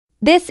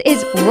This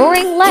is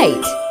Roaring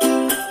Light,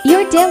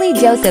 your daily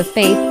dose of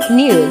faith,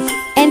 news,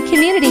 and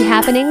community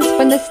happenings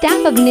from the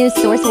staff of News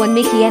Source One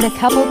Michiana,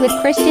 coupled with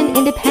Christian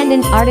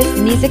independent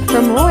artist music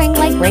from Roaring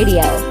Light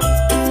Radio.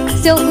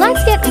 So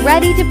let's get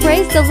ready to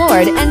praise the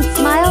Lord and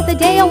smile the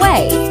day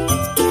away.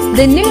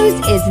 The news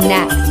is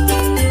next.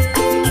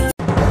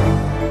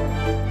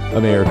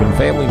 American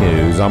Family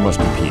News, I'm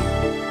Rusty Pugh.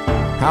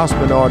 House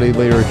Minority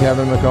Leader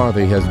Kevin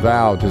McCarthy has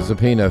vowed to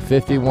subpoena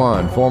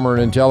 51 former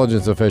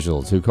intelligence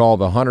officials who called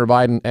the Hunter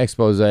Biden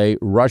expose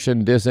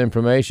Russian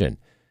disinformation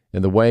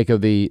in the wake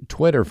of the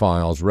Twitter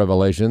files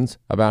revelations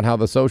about how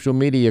the social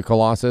media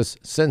colossus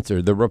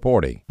censored the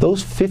reporting.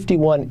 Those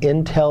 51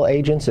 intel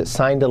agents that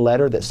signed a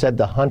letter that said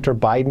the Hunter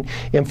Biden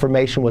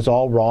information was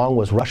all wrong,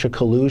 was Russia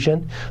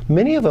collusion,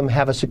 many of them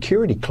have a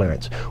security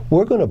clearance.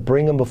 We're going to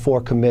bring them before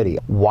committee.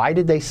 Why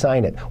did they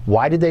sign it?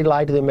 Why did they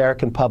lie to the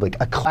American public?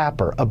 A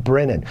Clapper, a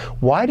Brennan.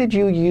 Why did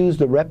you use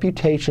the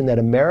reputation that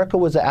America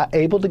was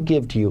able to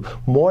give to you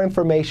more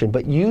information,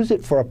 but use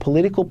it for a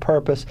political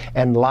purpose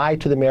and lie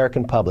to the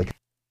American public?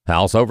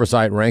 House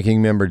Oversight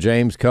Ranking Member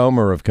James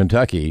Comer of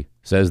Kentucky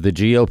says the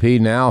GOP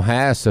now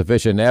has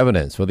sufficient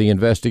evidence for the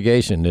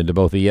investigation into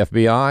both the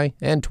FBI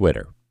and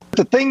Twitter.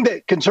 The thing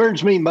that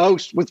concerns me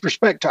most with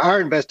respect to our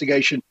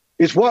investigation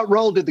is what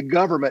role did the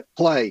government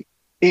play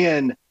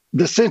in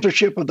the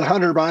censorship of the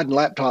Hunter Biden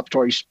laptop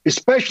stories,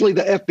 especially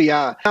the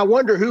FBI. I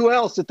wonder who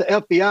else at the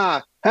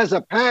FBI has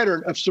a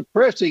pattern of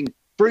suppressing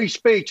free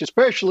speech,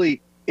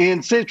 especially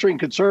in censoring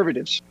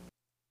conservatives.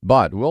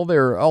 But will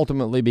there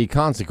ultimately be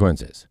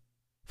consequences?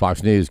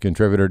 Fox News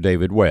contributor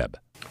David Webb.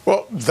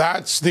 Well,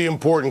 that's the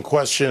important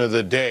question of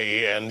the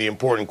day, and the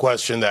important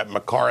question that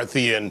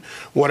McCarthy and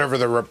whatever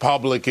the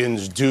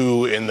Republicans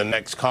do in the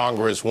next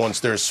Congress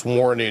once they're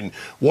sworn in,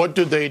 what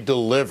do they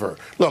deliver?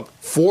 Look,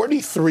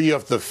 43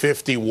 of the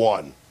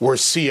 51 were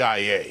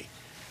CIA.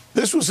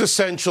 This was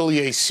essentially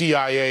a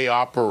CIA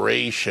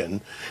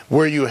operation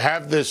where you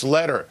have this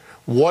letter.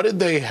 What did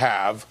they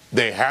have?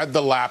 They had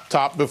the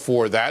laptop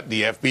before that.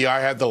 The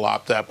FBI had the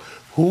laptop.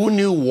 Who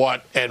knew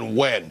what and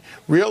when?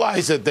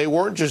 Realize that they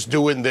weren't just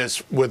doing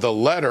this with a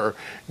letter.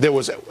 There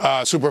was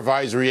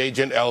Supervisory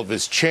Agent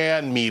Elvis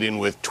Chan meeting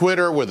with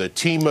Twitter with a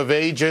team of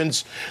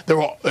agents. There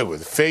were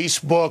with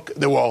Facebook.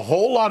 There were a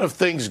whole lot of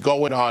things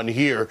going on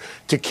here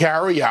to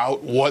carry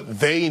out what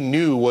they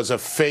knew was a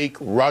fake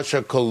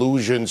Russia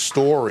collusion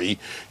story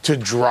to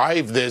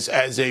drive this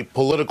as a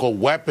political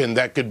weapon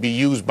that could be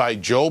used by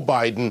Joe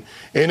Biden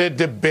in a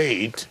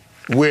debate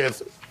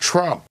with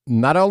Trump.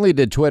 Not only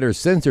did Twitter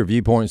censor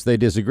viewpoints they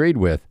disagreed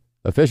with,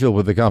 officials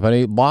with the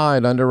company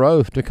lied under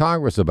oath to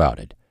Congress about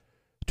it.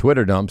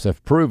 Twitter dumps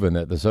have proven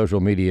that the social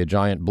media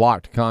giant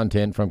blocked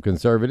content from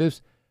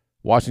conservatives.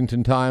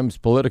 Washington Times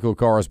political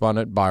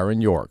correspondent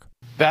Byron York.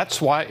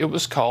 That's why it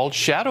was called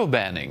shadow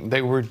banning.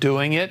 They were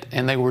doing it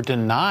and they were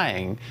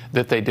denying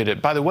that they did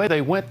it. By the way,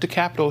 they went to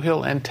Capitol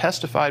Hill and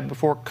testified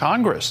before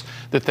Congress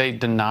that they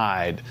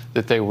denied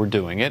that they were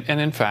doing it. And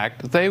in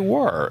fact, they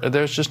were.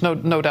 There's just no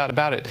doubt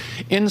about it.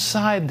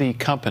 Inside the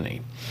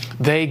company,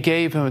 they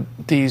gave him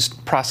these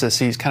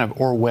processes, kind of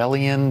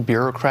Orwellian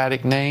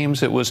bureaucratic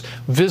names. It was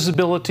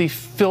visibility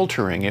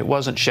filtering. It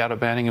wasn't shadow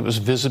banning. It was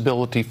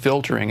visibility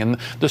filtering. And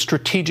the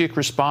strategic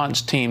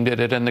response team did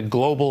it, and the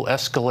global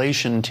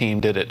escalation team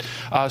did it.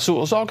 So it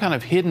was all kind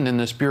of hidden in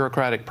this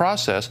bureaucratic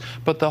process.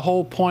 But the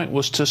whole point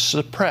was to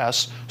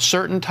suppress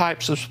certain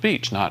types of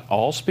speech, not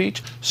all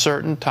speech,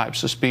 certain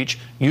types of speech,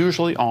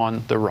 usually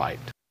on the right.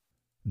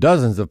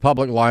 Dozens of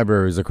public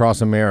libraries across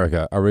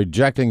America are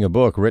rejecting a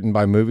book written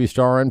by movie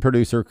star and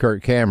producer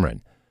Kirk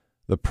Cameron.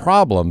 The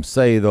problem,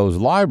 say those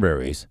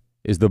libraries,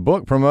 is the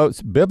book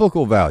promotes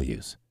biblical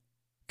values.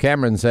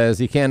 Cameron says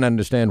he can't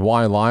understand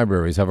why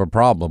libraries have a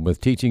problem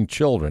with teaching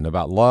children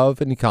about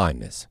love and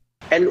kindness.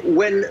 And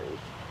when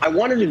I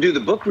wanted to do the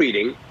book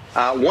reading,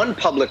 one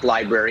public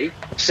library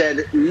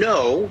said,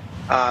 no,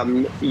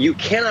 you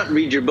cannot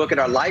read your book at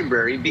our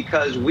library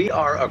because we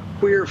are a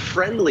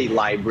queer-friendly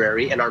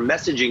library and our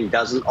messaging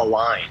doesn't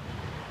align.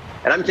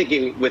 And I'm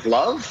thinking, with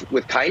love,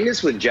 with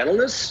kindness, with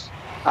gentleness,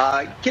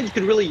 kids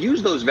could really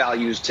use those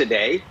values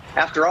today.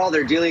 After all,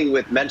 they're dealing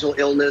with mental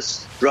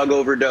illness, drug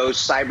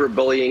overdose,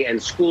 cyberbullying,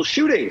 and school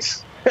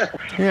shootings.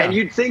 And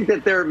you'd think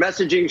that their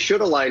messaging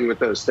should align with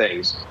those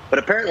things. But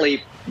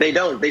apparently they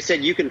don't. They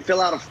said you can fill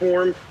out a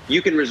form,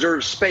 you can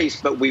reserve space,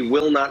 but we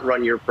will not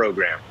run your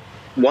program.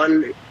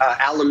 One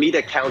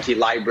Alameda County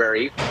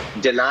library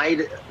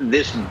denied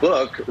this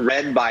book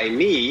read by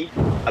me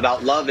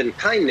about love and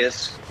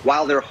kindness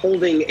while they're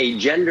holding a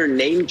gender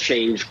name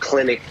change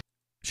clinic.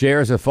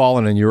 Shares have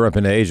fallen in Europe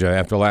and Asia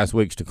after last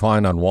week's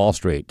decline on Wall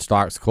Street.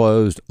 Stocks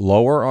closed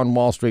lower on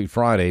Wall Street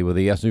Friday, with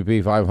the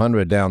S&P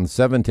 500 down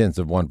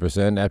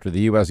 0.7% after the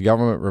U.S.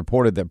 government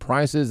reported that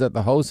prices at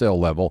the wholesale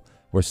level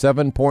were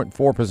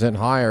 7.4%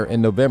 higher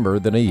in November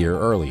than a year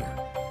earlier.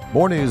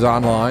 More news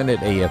online at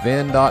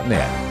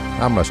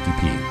afn.net. I'm Rusty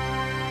Pugh.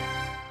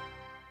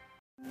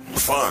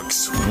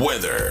 Fox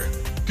Weather.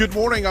 Good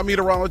morning. I'm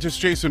meteorologist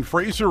Jason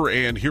Fraser,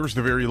 and here's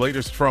the very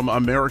latest from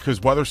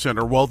America's Weather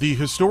Center. Well, the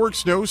historic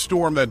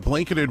snowstorm that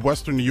blanketed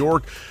western New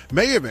York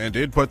may have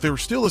ended, but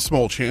there's still a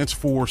small chance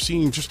for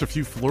seeing just a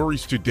few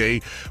flurries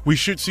today. We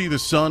should see the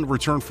sun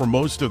return for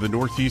most of the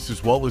Northeast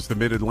as well as the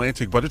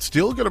Mid-Atlantic, but it's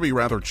still going to be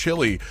rather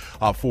chilly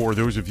for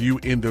those of you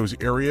in those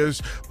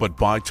areas. But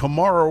by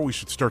tomorrow, we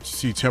should start to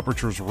see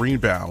temperatures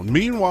rebound.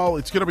 Meanwhile,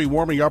 it's going to be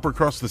warming up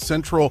across the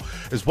central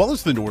as well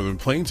as the northern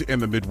plains and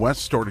the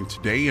Midwest starting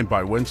today, and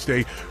by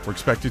Wednesday, we're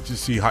expected to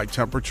see high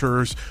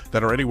temperatures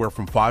that are anywhere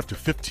from 5 to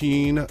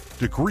 15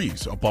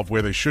 degrees above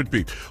where they should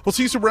be. We'll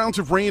see some rounds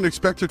of rain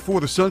expected for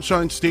the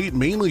Sunshine State,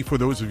 mainly for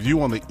those of you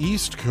on the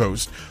east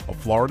coast of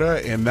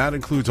Florida, and that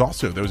includes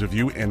also those of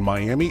you in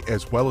Miami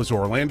as well as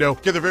Orlando.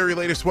 Get the very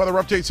latest weather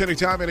updates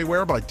anytime,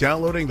 anywhere by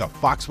downloading the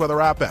Fox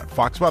Weather app at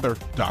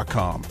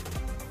foxweather.com.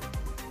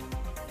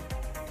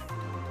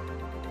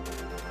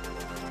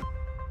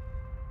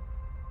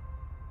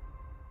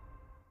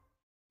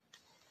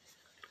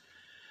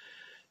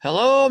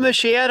 Hello,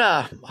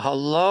 Michiana.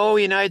 Hello,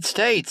 United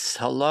States.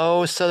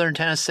 Hello, Southern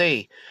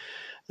Tennessee.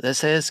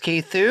 This is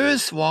Keith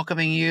Hughes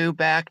welcoming you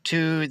back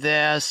to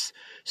this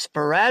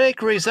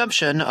sporadic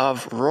resumption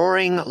of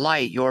Roaring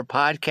Light, your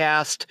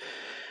podcast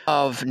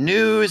of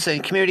news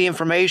and community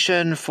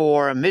information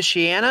for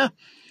Michiana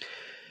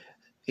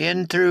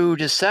in through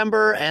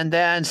December. And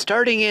then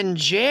starting in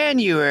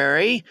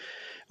January,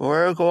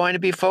 we're going to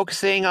be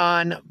focusing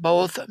on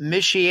both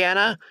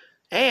Michiana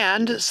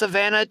and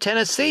Savannah,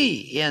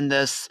 Tennessee in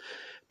this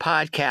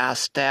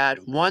podcast that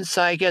once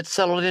I get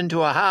settled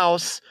into a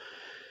house,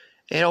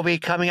 it'll be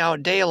coming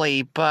out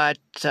daily. But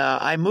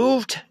I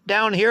moved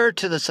down here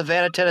to the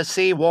Savannah,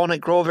 Tennessee, Walnut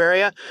Grove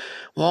area.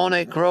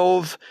 Walnut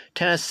Grove,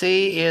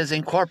 Tennessee is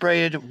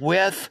incorporated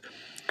with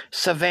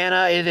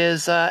Savannah. It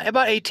is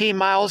about 18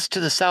 miles to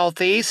the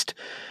southeast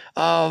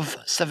of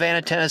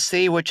Savannah,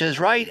 Tennessee, which is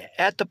right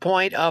at the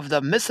point of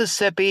the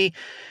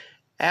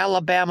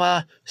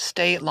Mississippi-Alabama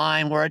state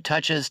line where it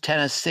touches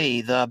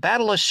Tennessee. The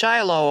Battle of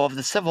Shiloh of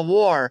the Civil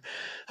War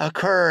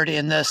occurred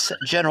in this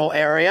general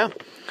area.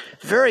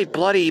 Very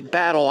bloody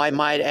battle, I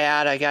might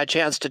add. I got a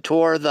chance to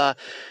tour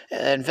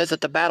and visit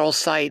the battle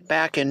site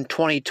back in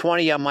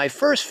 2020 on my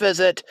first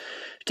visit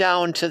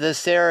down to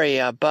this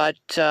area. But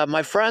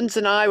my friends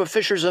and I, with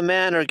Fishers of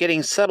Men, are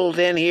getting settled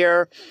in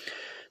here.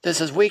 This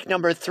is week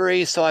number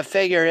 3, so I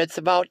figured it's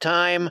about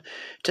time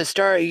to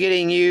start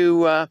getting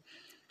you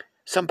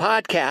some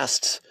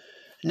podcasts.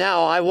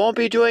 Now, I won't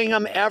be doing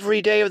them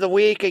every day of the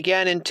week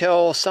again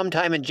until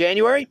sometime in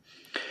January,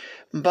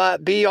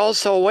 but be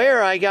also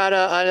aware I got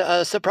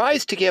a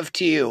surprise to give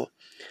to you.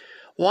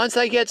 Once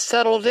I get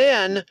settled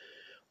in,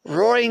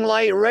 Roaring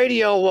Light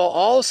Radio will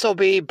also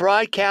be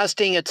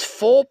broadcasting its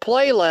full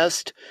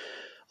playlist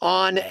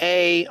on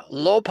a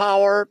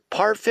low-power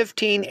Part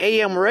 15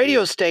 AM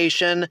radio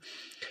station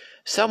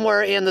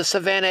somewhere in the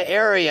Savannah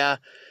area.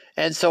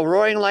 And so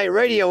Roaring Light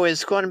Radio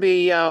is going to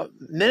be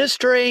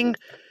ministering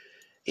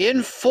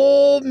in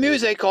full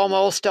music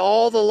almost to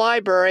all the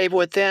library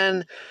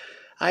within,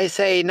 I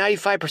say,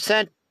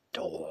 95%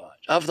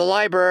 of the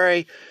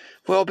library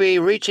will be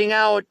reaching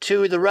out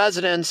to the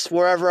residents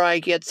wherever I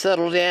get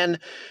settled in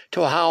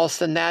to a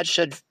house, and that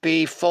should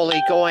be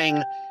fully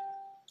going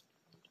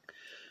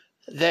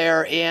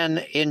there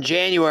in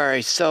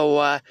January.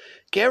 So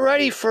get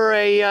ready for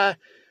a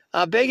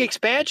big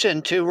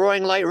expansion to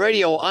Roaring Light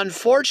Radio.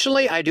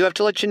 Unfortunately, I do have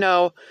to let you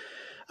know,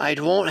 I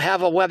won't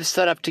have a web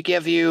setup to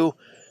give you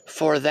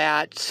for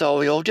that.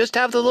 So you'll just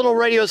have the little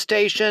radio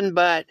station,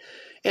 but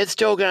it's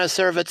still going to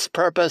serve its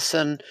purpose.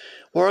 And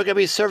we're going to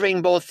be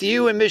serving both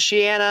you in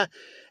Michiana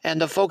and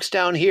the folks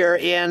down here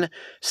in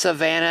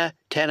Savannah,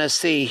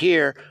 Tennessee,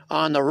 here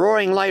on the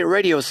Roaring Light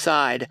Radio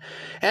side.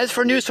 As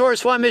for News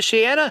Source 1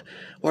 Michiana,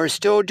 we're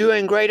still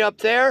doing great up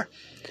there.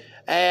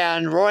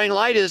 And Roaring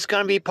Light is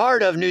going to be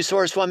part of News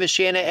Source 1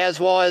 Michiana as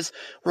well as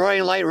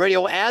Roaring Light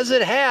Radio, as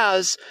it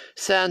has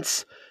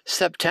since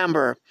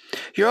September.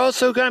 You're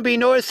also going to be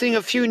noticing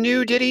a few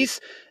new ditties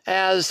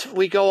as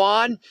we go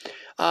on.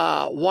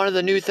 One of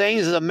the new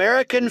things is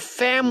American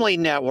Family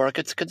Network.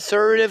 It's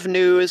conservative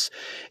news.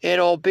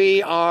 It'll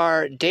be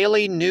our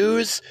daily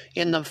news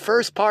in the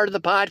first part of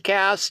the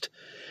podcast,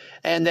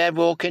 and then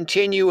we'll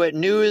continue at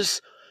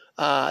news,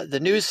 the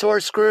News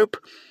Source Group,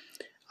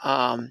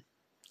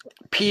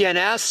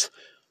 PNS,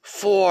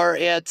 for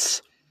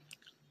its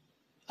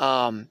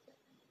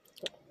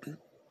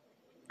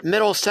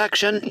middle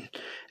section,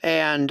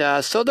 and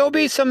so there'll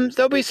be some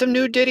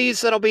new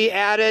ditties that'll be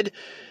added.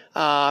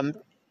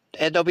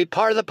 And they'll be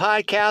part of the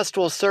podcast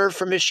will serve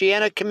for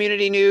Michiana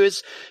community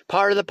news.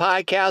 Part of the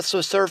podcast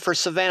will serve for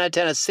Savannah,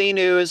 Tennessee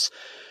news.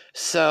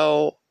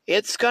 So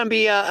it's going to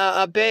be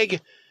a big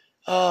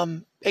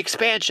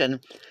expansion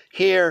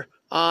here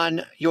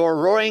on your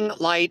Roaring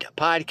Light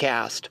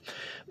podcast.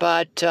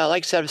 But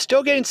like I said, I'm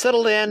still getting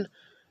settled in,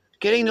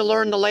 getting to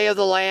learn the lay of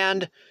the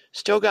land.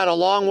 Still got a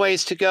long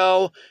ways to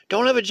go.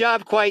 Don't have a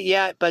job quite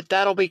yet, but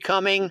that'll be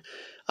coming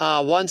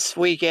once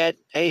we get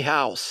a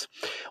house.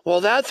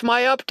 Well, that's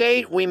my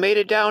update. We made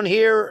it down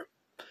here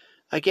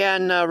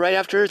again, right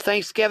after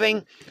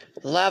Thanksgiving,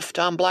 left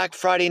on Black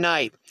Friday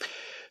night.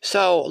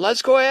 So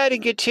let's go ahead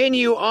and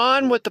continue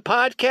on with the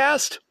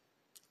podcast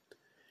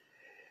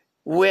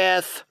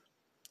with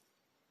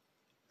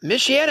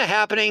Michiana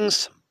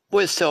Happenings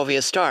with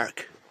Sylvia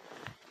Stark.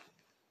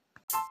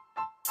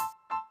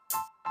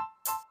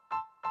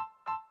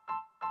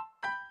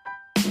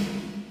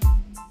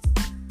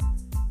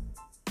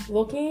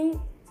 Looking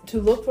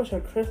to look for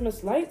some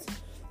Christmas lights?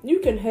 You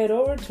can head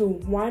over to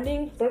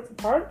Winding Brook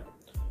Park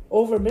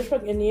over Mitchell,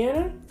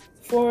 Indiana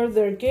for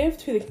their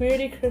gift to the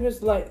community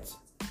Christmas lights.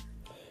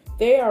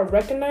 They are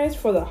recognized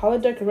for the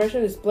holiday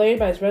decoration displayed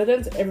by its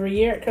residents every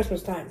year at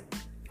Christmas time.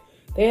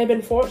 They have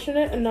been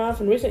fortunate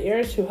enough in recent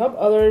years to help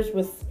others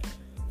with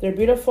their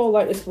beautiful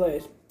light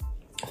displays.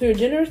 Through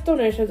generous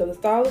donations of the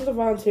thousands of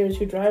volunteers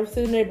who drive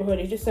through the neighborhood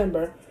each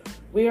December,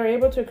 we are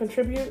able to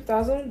contribute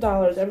thousands of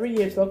dollars every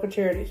year to local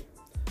charities.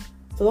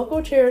 The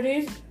local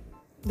charities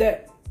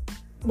that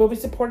will be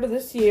supported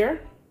this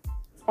year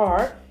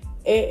are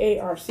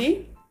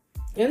AARC,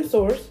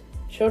 InSource,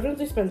 Children's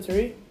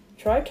Dispensary,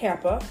 Tri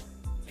Kappa,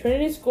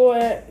 Trinity School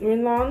at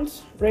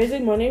Greenlands,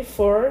 raising money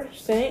for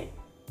St.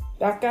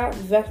 Baka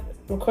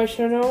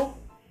Vocational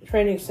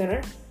Training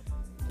Center,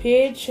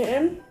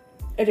 PHM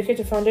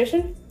Education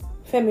Foundation,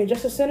 Family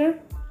Justice Center,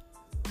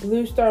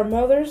 Blue Star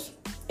Mothers,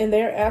 and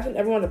they are asking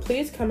everyone to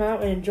please come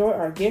out and enjoy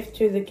our gift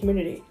to the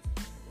community.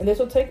 And this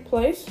will take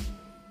place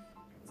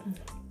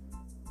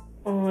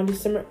on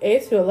December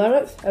 8th to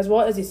 11th, as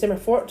well as December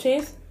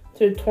 14th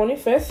to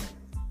 25th,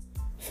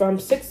 from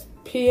 6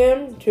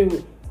 p.m.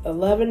 to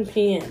 11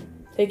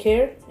 p.m. Take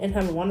care and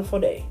have a wonderful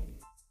day.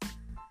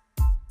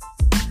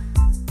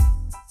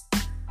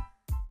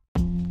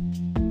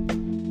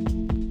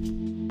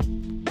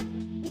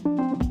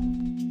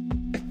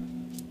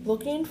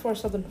 Looking for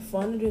something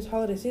fun to do this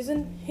holiday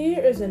season? Here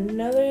is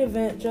another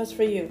event just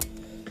for you.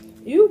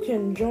 You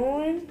can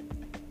join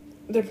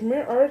the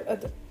premiere art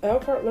at the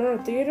Elkhart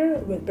Lerner Theater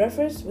with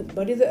breakfast with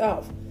Buddy the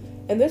Elf,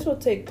 and this will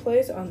take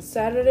place on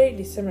Saturday,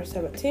 December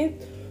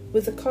 17th,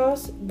 with the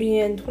cost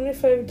being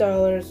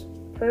 $25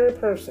 per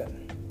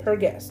person, per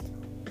guest.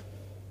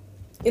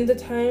 And the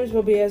times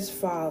will be as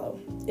follow.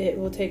 It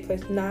will take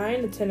place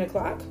 9 to 10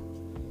 o'clock,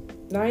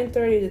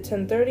 9:30 to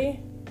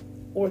 10:30,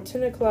 or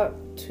 10 o'clock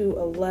to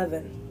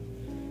 11.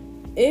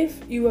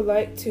 If you would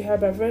like to have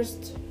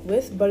breakfast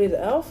with Buddy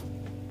the Elf,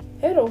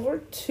 head over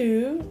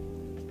to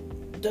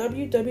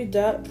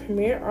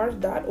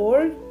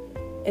www.premierarts.org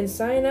and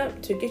sign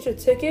up to get your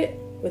ticket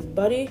with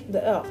Buddy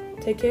the Elf.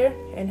 Take care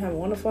and have a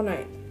wonderful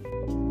night.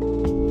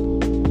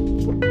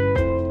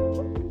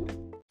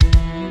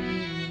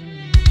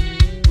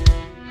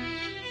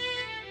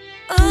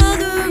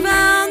 All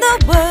around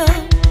the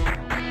world,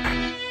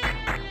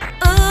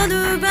 all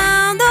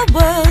around the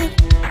world,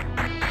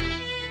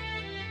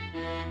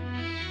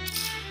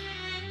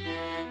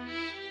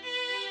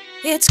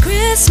 it's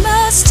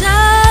Christmas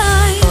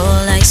time.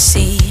 All I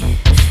see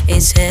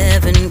is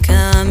heaven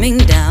coming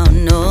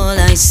down. All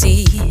I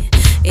see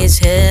is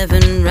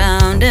heaven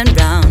round and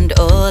round.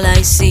 All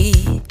I see,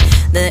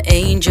 the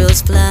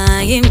angels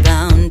flying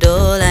round.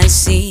 All I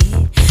see,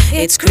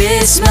 it's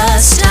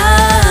Christmas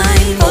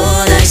time.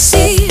 All I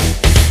see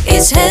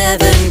is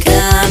heaven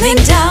coming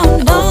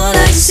down. All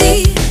I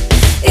see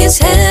is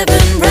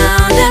heaven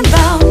round and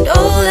round.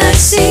 All I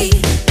see,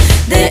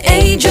 the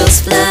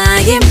angels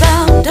flying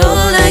round.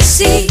 All I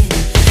see,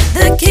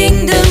 the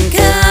kingdom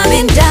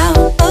coming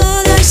down.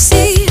 All I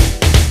see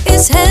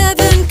is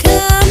heaven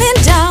coming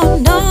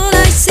down. All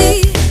I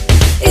see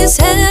is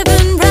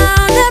heaven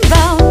round and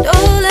round.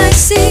 All I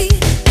see,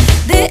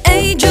 the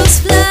angels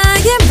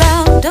flying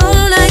round.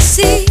 All I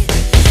see,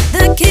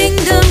 the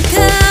kingdom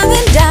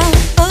coming down.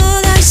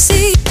 All I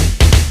see,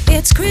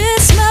 it's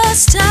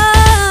Christmas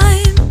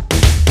time.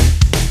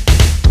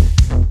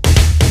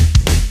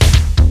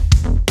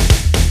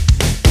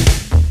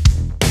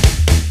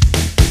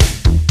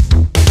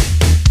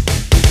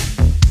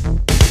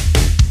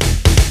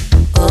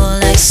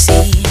 All I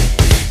see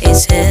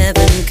is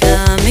heaven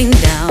coming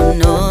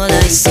down. All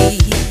I see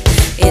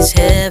is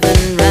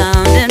heaven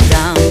round and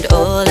round.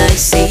 All I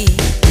see,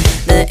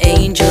 the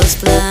angels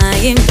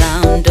flying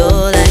round.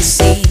 All I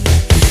see,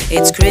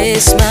 it's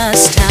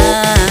Christmas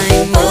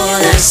time.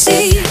 All I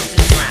see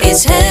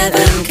is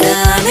heaven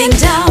coming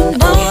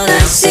down. All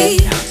I see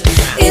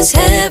is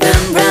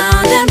heaven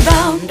round and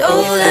round.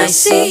 All I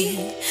see,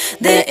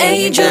 the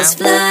angels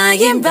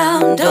flying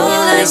round. All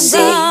I see,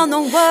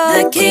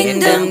 the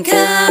kingdom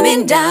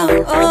coming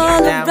down.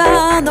 All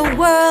around the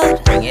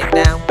world, bring it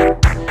down.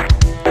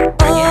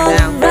 All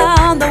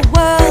around the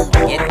world,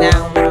 bring it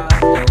down.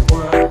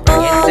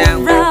 All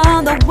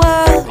around the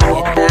world, bring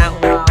it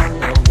down.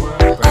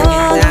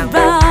 All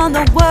around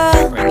the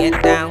world, bring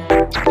it down.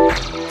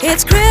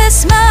 It's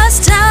Christmas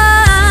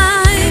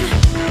time.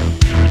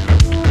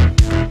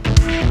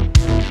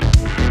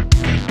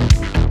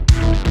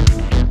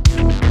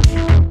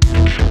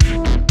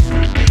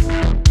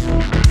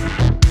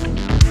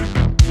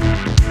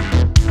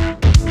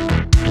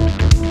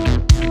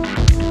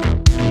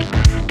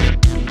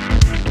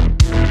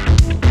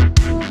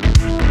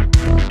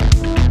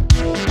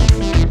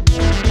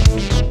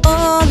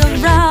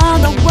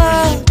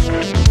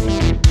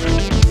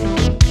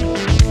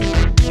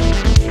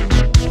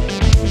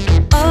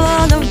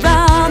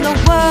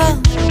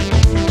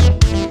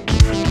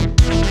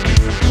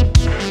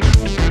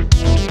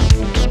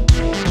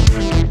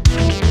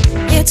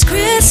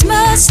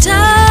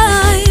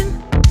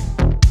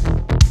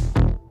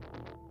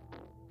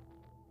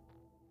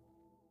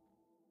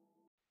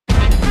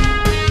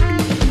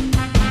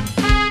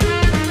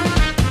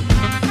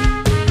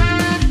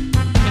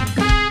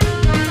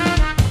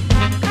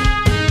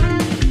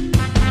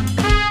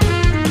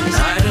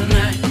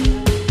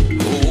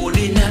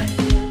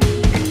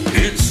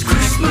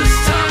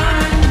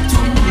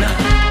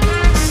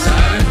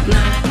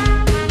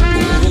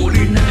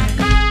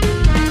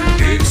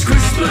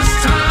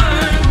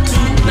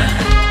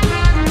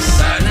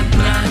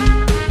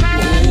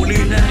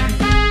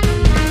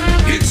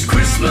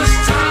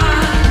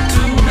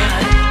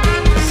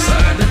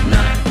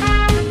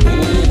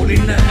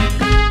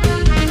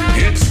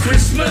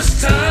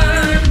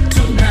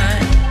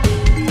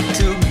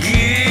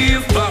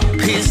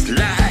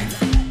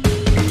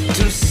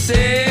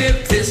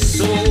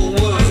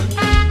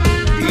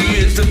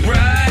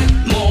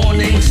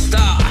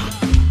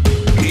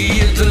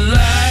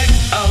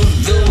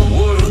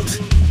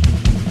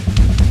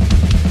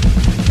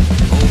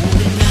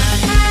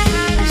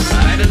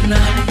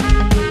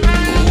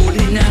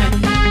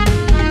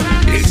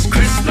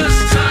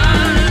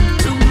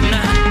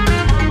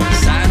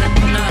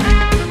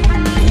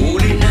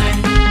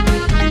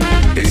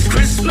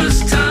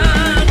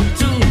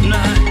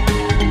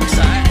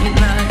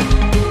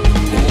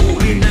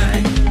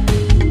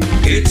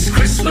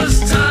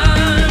 Christmas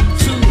time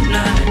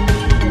tonight.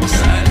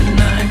 Silent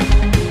night,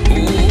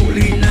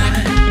 holy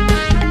night.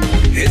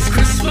 It's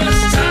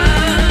Christmas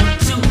time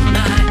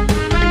tonight.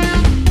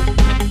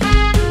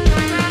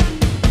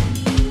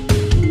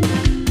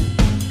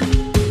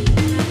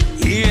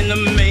 In the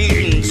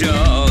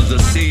manger the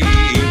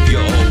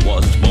Savior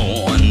was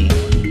born.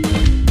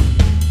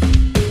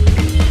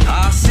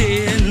 Our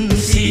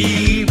sins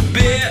he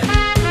bare.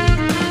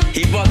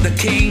 He brought the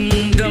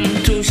kingdom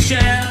to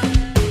share.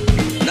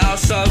 Now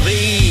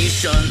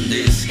salvation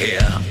is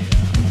here.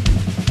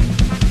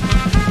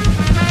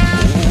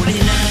 Holy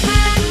night,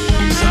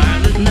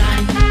 silent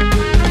night,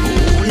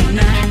 holy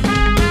night.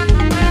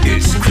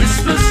 It's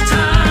Christmas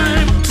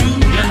time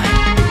tonight.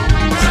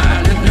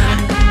 Silent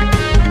night,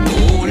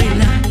 holy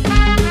night.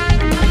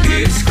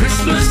 It's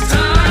Christmas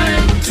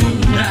time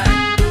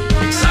tonight.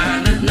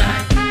 Silent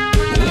night,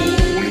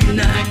 holy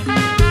night.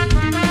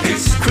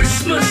 It's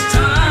Christmas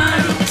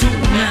time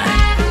tonight.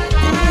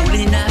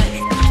 Holy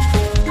night,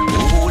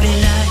 holy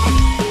night.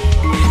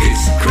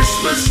 It's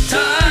Christmas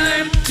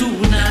time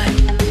tonight.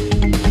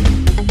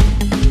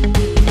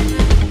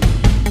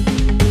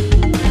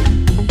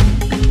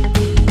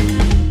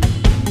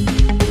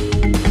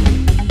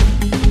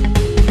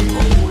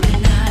 Holy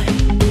night,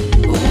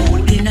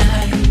 holy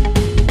night.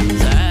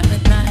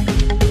 Silent night,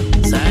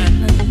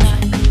 silent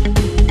night.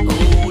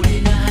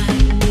 Holy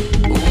night,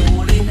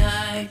 holy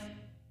night.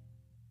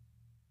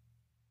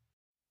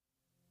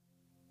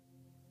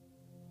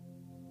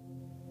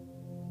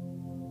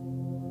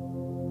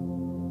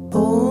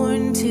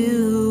 Born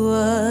to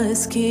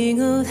us, King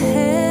of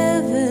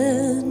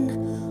heaven,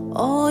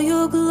 all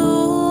your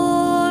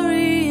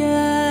glory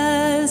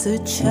as a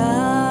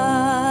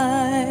child,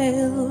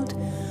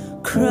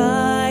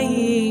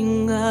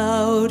 crying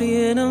out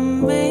in a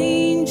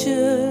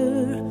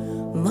manger.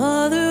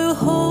 Mother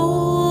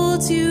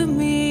holds you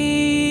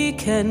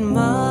meek and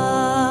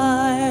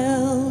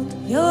mild.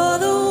 You're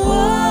the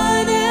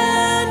one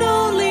and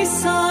only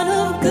Son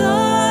of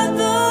God,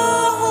 the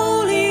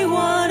Holy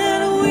One,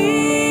 and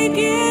we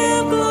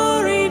give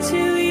glory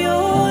to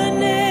your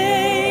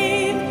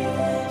name.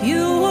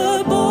 You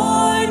were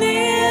born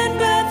in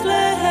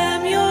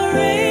Bethlehem, your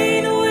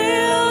reign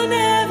will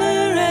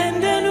never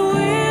end, and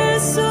we're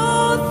so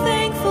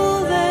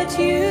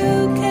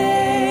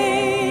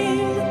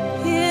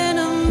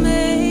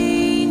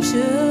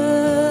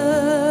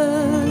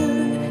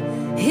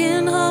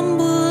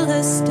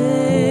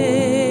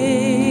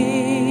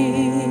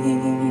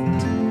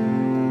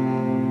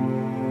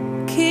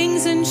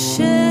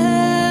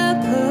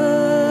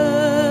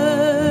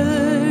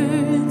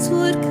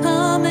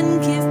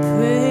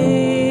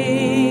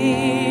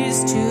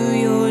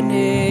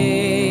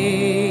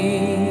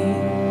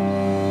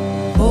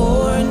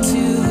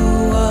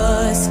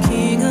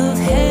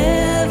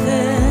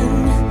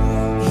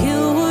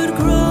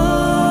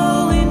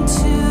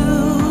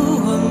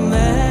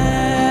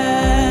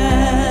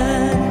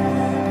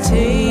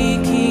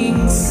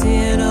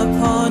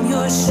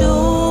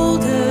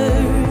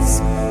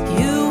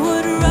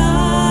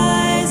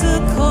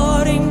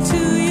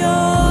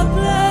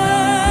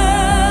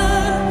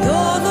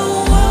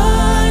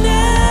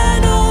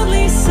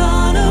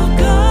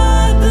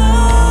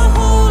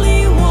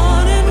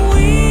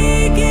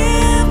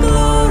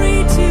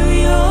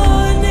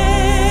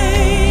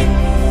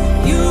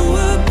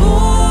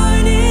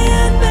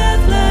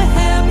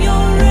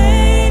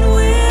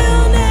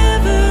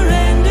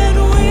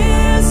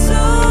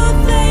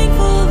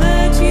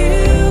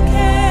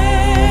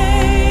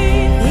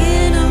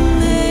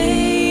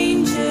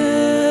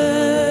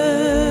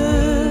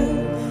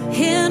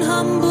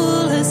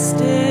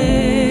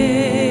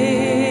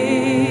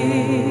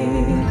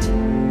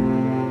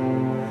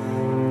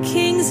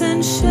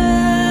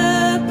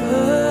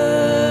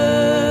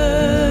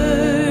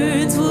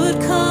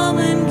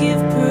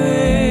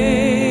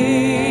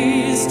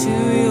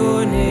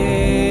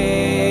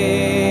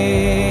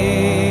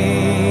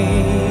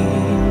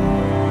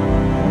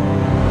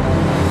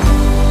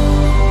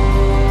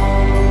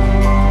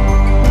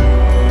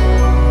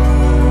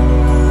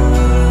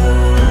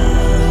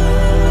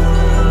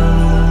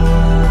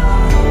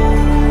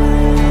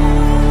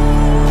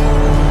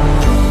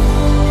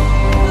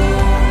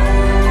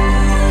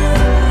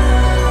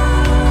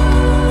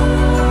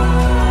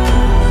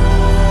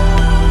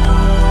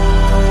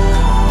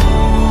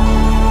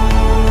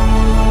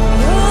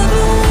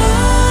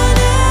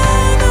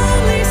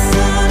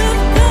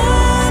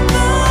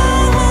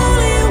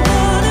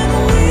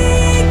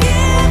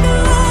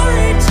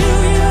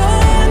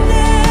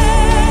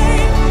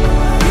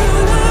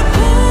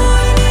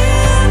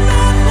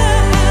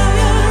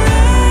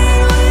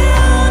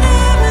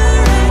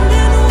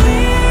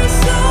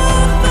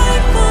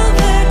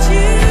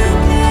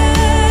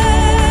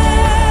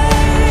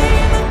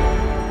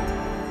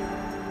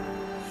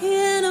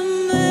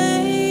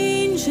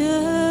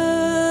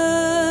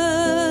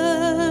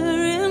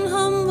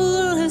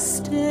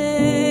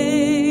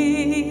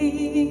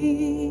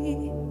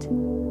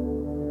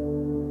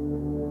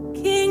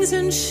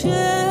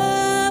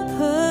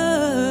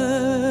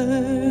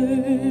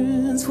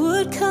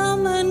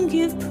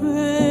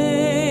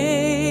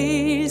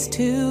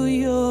to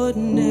your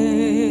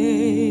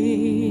name.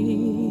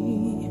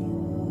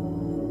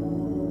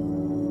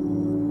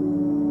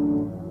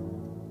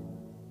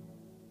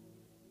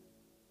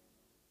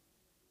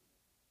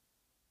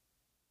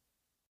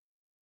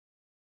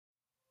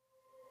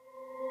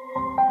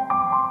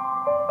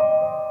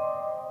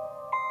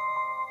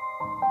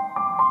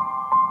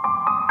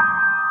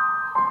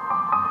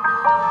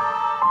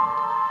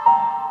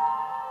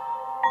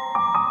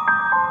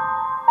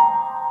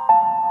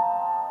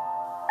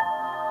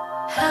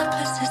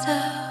 Helpless as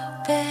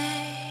a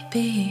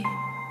baby,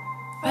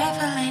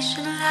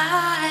 revelation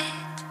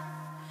light,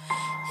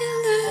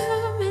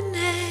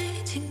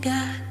 illuminating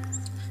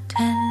God's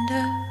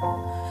tender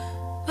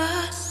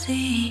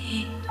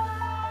mercy,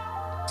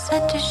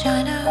 set to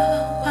shine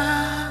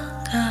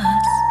among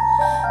us,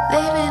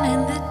 living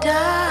in the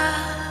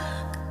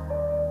dark,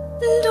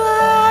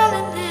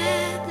 dwelling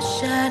in the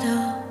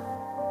shadow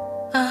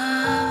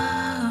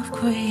of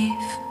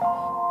grief.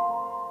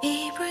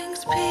 He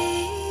brings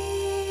peace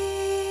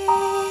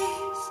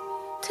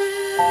to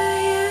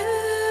you,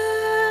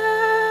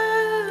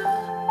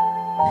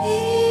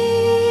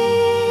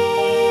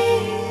 peace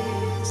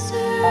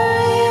to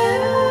you.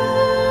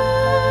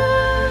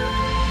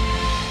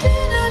 Do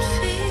not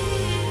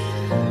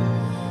fear,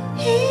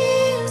 He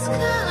is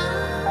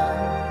come,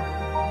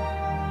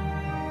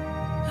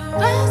 the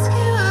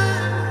rescuer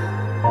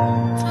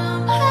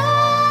from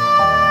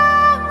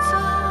heaven,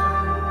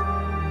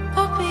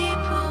 for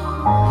people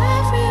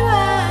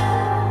everywhere.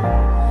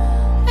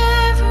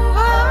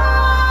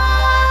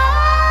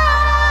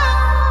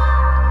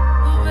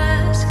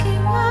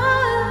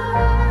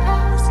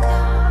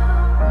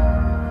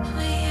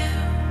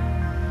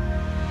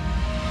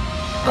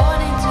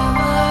 Born into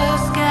a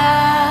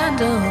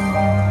scandal,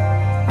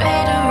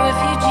 made a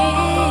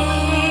refugee.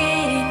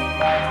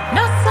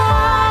 No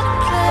sign of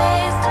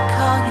place to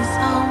call his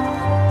home.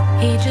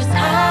 He just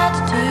had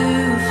to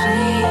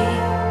flee.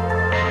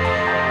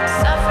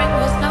 Suffering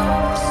was no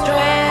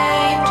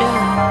stranger.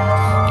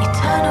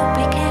 Eternal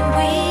became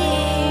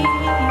weak.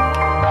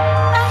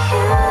 A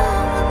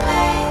human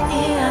pain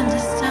he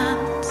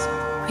understands.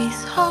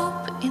 Breathes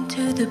hope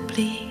into the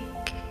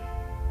bleak.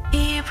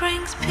 He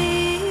brings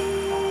peace.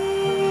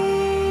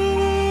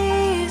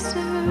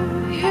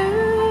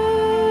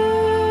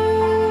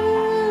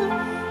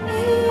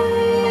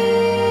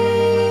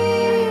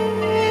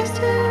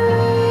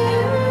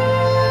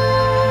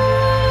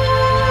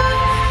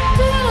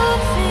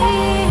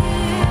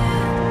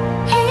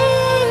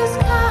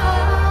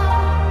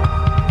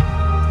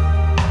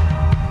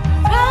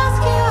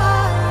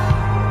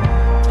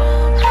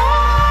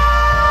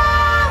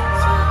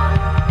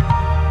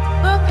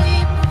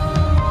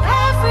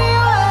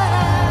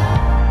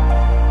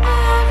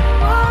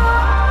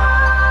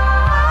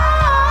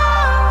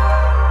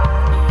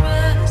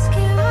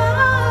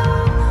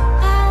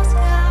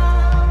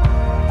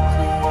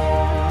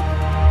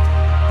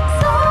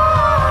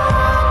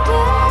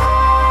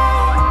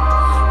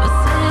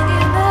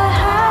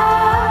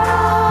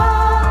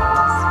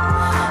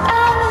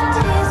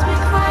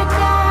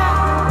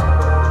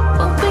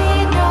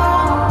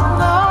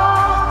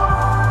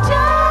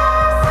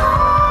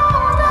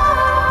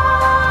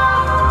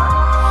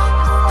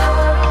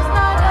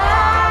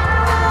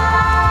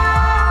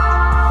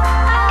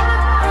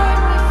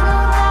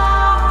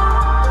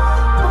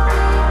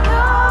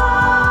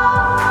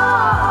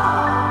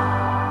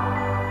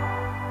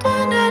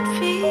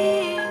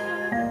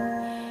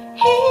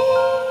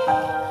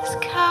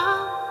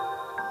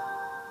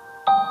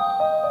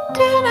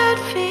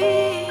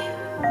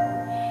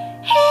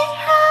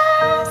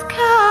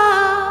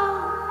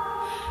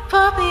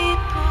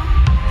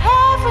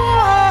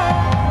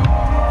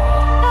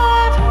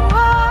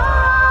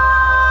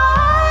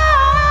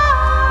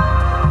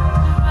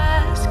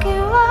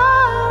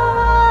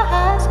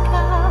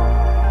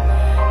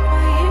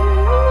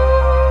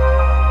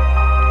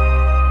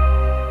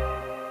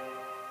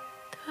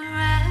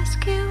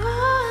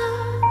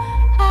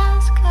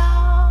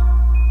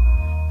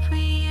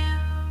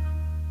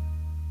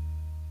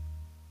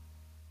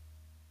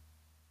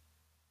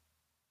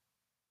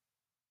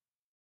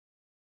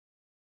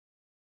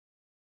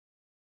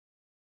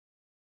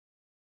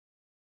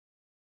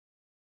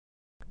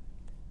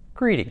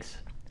 Greetings,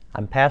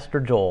 I'm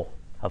Pastor Joel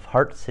of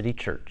Heart City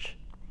Church.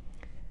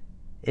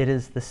 It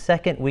is the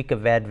second week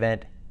of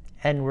Advent,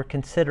 and we're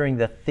considering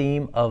the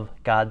theme of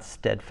God's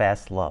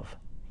steadfast love.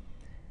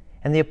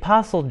 And the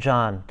Apostle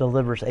John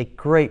delivers a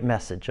great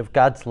message of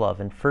God's love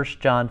in 1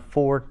 John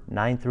 4,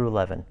 9 through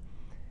 11.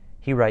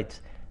 He writes,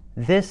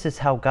 "This is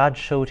how God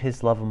showed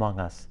His love among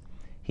us.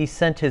 He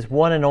sent His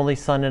one and only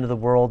Son into the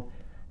world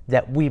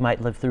that we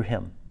might live through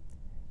Him.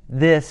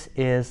 This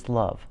is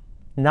love.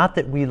 Not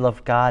that we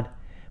love God,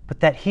 but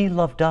that He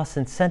loved us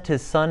and sent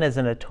His Son as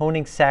an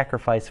atoning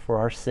sacrifice for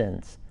our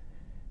sins.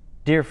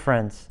 Dear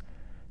friends,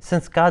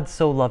 since God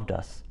so loved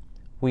us,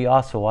 we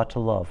also ought to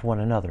love one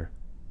another."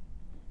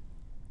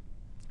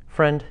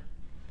 Friend,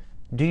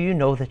 do you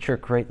know that you're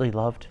greatly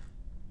loved?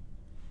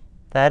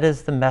 That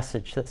is the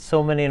message that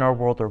so many in our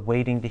world are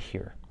waiting to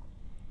hear.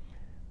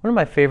 One of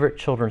my favorite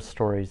children's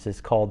stories is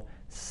called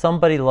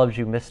Somebody Loves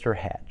You, Mr.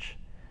 Hatch.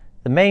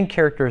 The main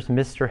character is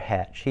Mr.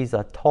 Hatch. He's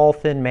a tall,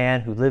 thin man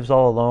who lives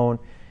all alone,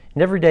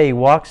 and every day he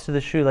walks to the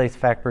shoelace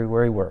factory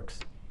where he works.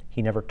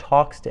 He never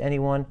talks to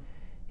anyone.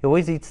 He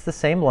always eats the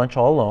same lunch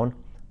all alone,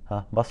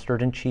 a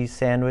mustard and cheese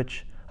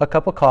sandwich, a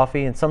cup of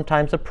coffee, and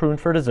sometimes a prune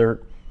for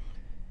dessert.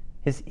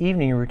 His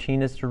evening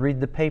routine is to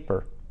read the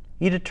paper,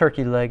 eat a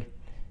turkey leg,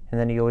 and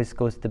then he always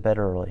goes to bed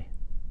early.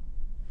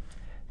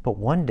 But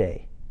one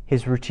day,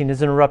 his routine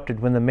is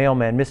interrupted when the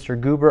mailman, Mr.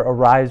 Goober,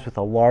 arrives with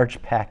a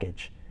large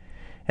package.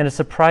 And a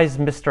surprised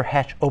Mr.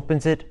 Hatch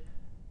opens it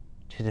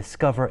to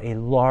discover a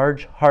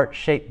large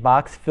heart-shaped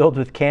box filled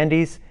with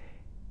candies,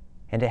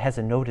 and it has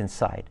a note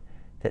inside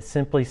that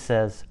simply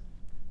says,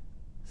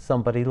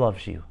 "Somebody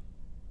loves you."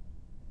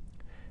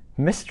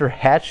 Mr.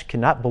 Hatch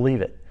cannot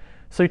believe it,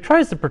 so he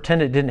tries to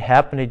pretend it didn't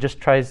happen. He just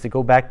tries to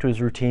go back to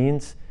his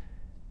routines,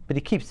 but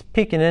he keeps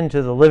peeking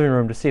into the living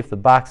room to see if the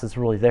box is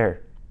really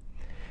there.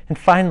 And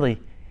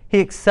finally, he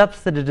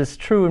accepts that it is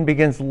true and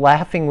begins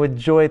laughing with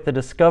joy at the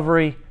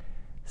discovery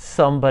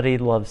somebody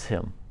loves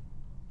him.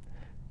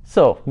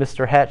 So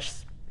Mr. Hatch,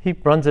 he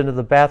runs into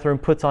the bathroom,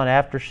 puts on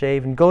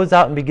aftershave, and goes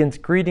out and begins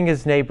greeting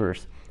his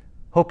neighbors,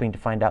 hoping to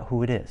find out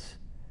who it is.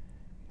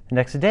 The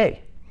next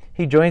day,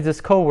 he joins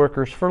his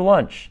co-workers for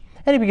lunch,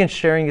 and he begins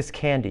sharing his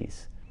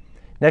candies.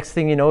 Next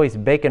thing you know, he's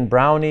baking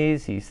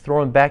brownies, he's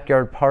throwing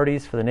backyard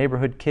parties for the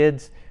neighborhood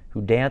kids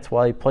who dance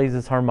while he plays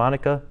his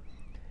harmonica.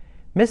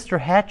 Mr.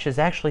 Hatch is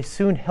actually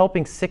soon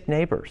helping sick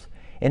neighbors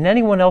and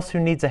anyone else who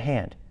needs a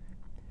hand.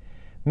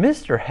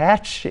 Mr.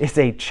 Hatch is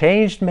a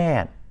changed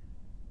man.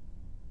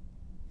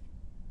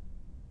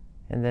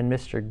 And then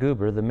Mr.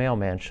 Goober, the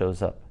mailman,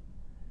 shows up.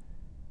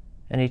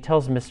 And he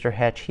tells Mr.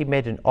 Hatch he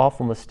made an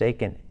awful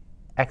mistake and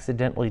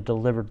accidentally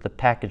delivered the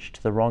package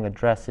to the wrong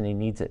address and he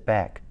needs it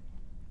back.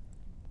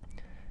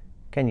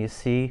 Can you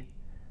see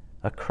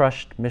a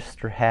crushed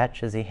Mr.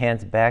 Hatch as he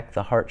hands back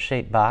the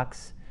heart-shaped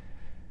box?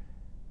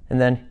 And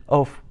then,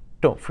 oh,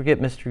 don't forget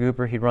Mr.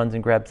 Goober, he runs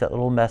and grabs that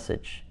little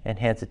message and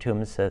hands it to him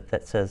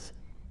that says,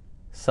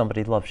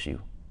 "Somebody loves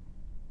you."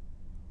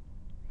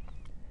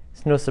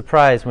 It's no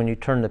surprise when you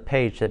turn the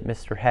page that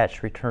Mr.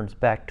 Hatch returns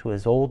back to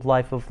his old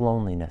life of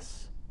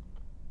loneliness.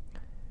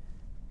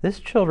 This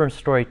children's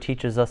story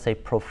teaches us a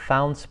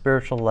profound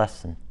spiritual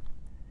lesson.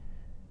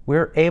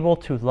 We're able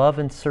to love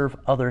and serve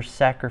others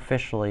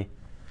sacrificially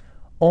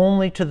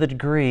only to the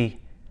degree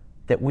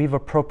that we've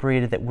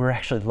appropriated that we're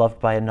actually loved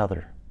by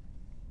another.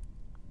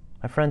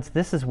 My friends,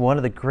 this is one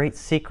of the great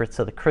secrets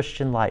of the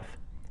Christian life.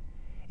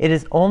 It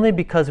is only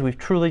because we've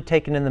truly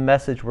taken in the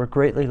message we're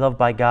greatly loved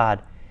by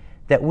God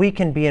that we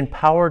can be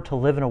empowered to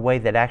live in a way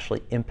that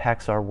actually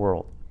impacts our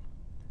world.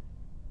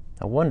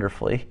 Now,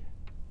 wonderfully,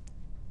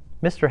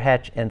 Mr.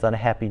 Hatch ends on a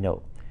happy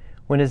note.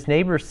 When his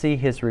neighbors see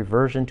his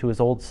reversion to his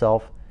old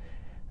self,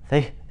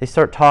 they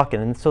start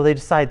talking, and so they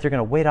decide they're going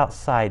to wait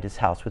outside his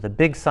house with a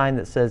big sign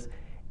that says,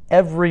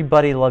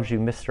 "Everybody loves you,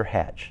 Mr.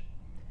 Hatch."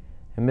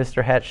 And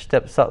Mr. Hatch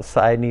steps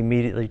outside and he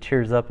immediately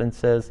tears up and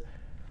says,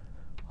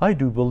 "I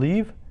do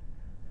believe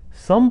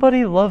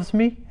somebody loves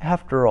me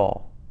after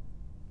all."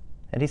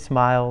 And he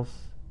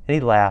smiles, and he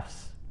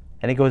laughs,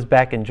 and he goes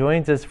back and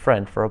joins his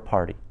friend for a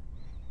party.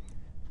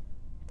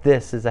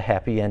 This is a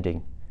happy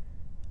ending,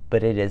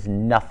 but it is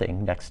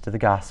nothing next to the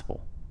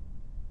gospel.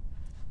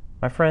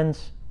 My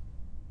friends,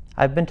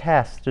 I've been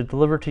tasked to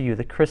deliver to you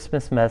the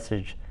Christmas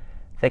message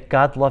that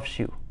God loves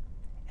you,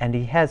 and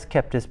He has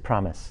kept His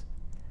promise.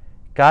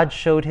 God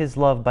showed His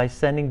love by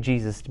sending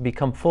Jesus to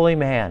become fully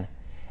man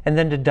and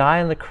then to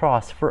die on the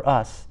cross for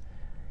us.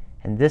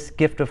 And this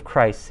gift of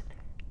Christ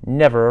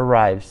never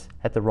arrives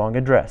at the wrong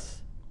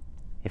address.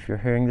 If you're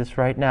hearing this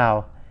right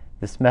now,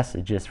 this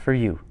message is for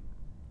you,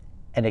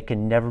 and it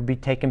can never be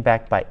taken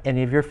back by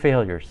any of your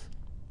failures.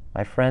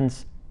 My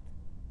friends,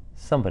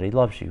 somebody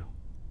loves you.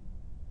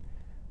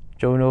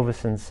 Joe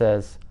Novison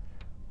says,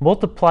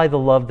 "Multiply the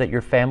love that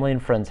your family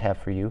and friends have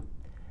for you,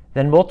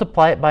 then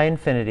multiply it by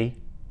infinity,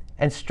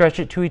 and stretch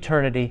it to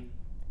eternity,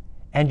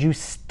 and you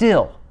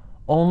still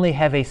only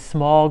have a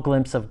small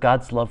glimpse of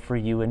God's love for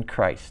you in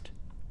Christ."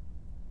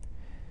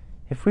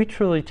 If we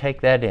truly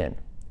take that in,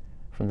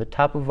 from the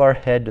top of our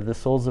head to the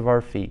soles of our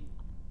feet,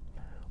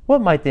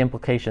 what might the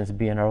implications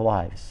be in our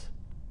lives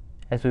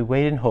as we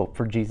wait in hope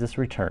for Jesus'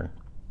 return?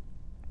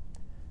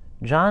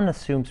 John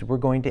assumes we're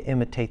going to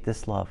imitate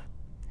this love.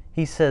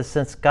 He says,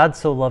 since God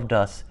so loved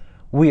us,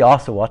 we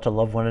also ought to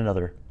love one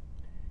another.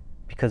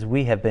 Because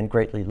we have been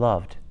greatly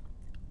loved,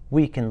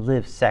 we can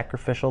live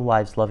sacrificial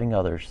lives loving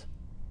others.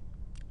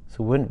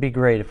 So wouldn't it be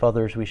great if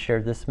others we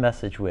shared this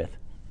message with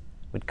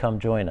would come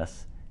join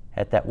us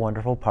at that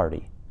wonderful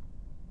party?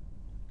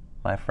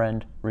 My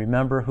friend,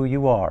 remember who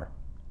you are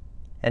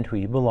and who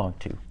you belong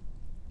to.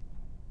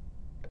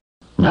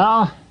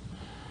 Now,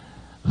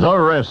 the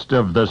rest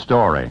of the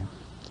story.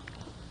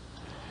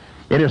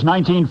 It is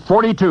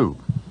 1942.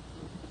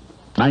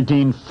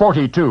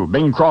 1942,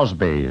 Bing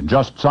Crosby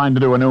just signed to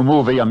do a new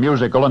movie, a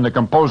musical, and the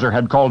composer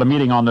had called a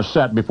meeting on the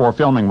set before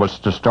filming was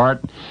to start.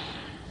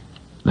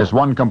 This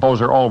one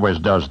composer always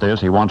does this.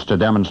 He wants to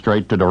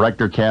demonstrate to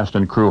director, cast,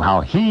 and crew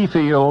how he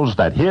feels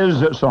that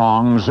his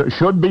songs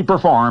should be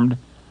performed.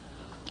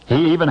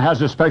 He even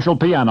has a special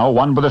piano,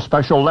 one with a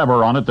special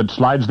lever on it that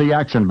slides the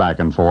action back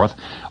and forth,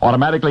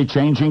 automatically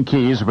changing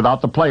keys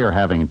without the player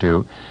having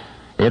to.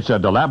 It's a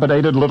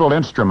dilapidated little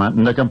instrument,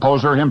 and the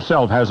composer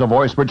himself has a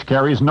voice which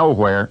carries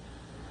nowhere.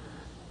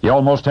 You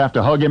almost have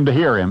to hug him to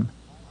hear him.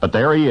 But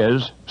there he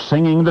is,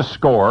 singing the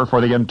score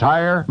for the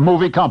entire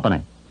movie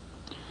company.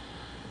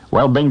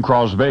 Well, Bing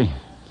Crosby,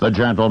 the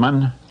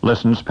gentleman,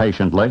 listens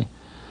patiently.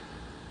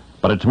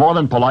 But it's more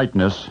than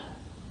politeness.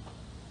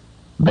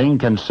 Bing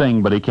can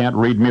sing, but he can't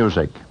read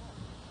music.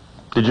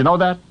 Did you know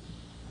that?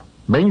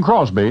 Bing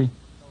Crosby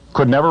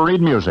could never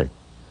read music.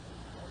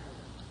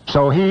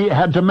 So he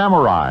had to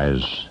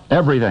memorize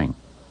everything.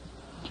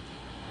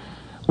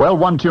 Well,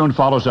 one tune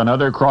follows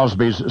another,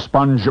 Crosby's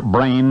sponge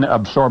brain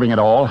absorbing it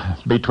all.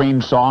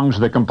 Between songs,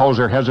 the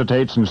composer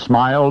hesitates and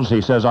smiles.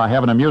 He says, I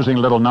have an amusing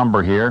little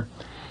number here.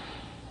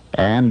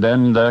 And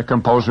then the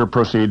composer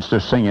proceeds to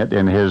sing it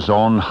in his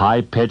own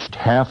high-pitched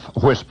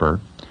half-whisper.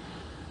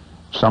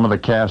 Some of the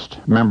cast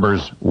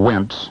members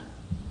wince.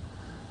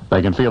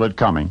 They can feel it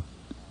coming.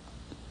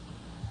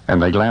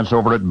 And they glance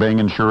over at Bing,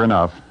 and sure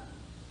enough,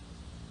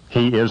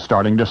 he is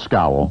starting to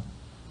scowl.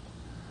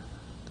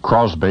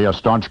 Crosby, a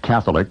staunch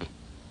Catholic,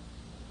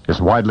 is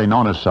widely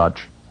known as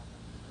such.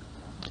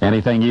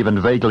 Anything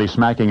even vaguely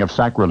smacking of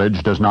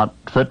sacrilege does not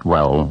fit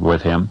well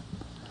with him.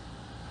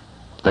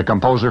 The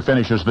composer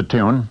finishes the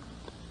tune.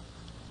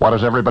 What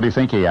does everybody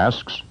think, he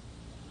asks?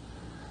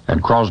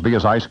 And Crosby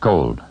is ice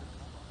cold.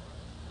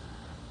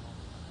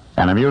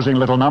 An amusing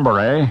little number,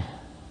 eh?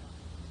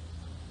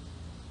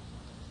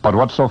 But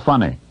what's so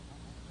funny?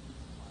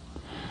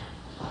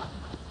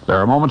 There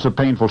are moments of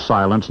painful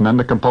silence, and then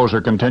the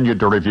composer continued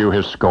to review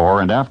his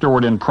score, and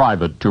afterward in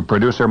private to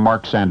producer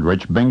Mark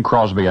Sandrich, Bing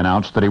Crosby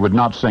announced that he would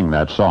not sing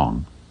that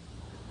song.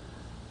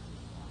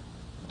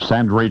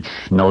 Sandrich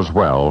knows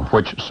well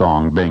which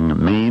song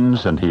Bing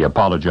means, and he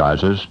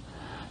apologizes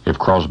if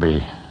Crosby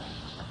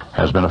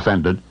has been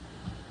offended.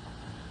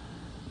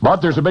 But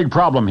there's a big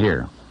problem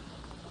here,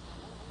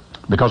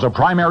 because a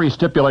primary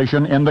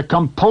stipulation in the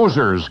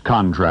composer's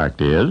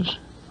contract is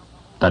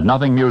that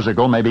nothing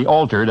musical may be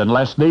altered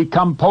unless the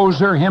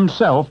composer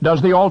himself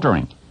does the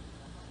altering.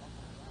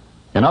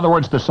 In other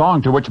words, the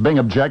song to which Bing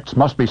objects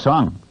must be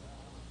sung.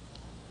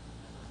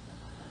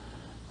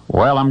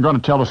 Well, I'm going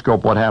to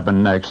telescope what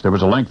happened next. There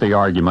was a lengthy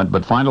argument,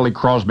 but finally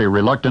Crosby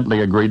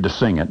reluctantly agreed to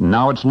sing it. And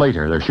now it's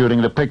later. They're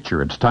shooting the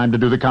picture. It's time to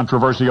do the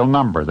controversial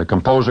number. The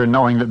composer,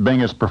 knowing that Bing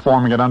is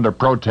performing it under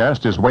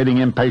protest, is waiting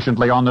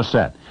impatiently on the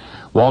set.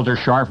 Walter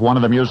Scharf, one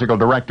of the musical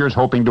directors,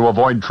 hoping to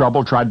avoid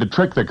trouble, tried to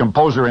trick the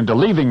composer into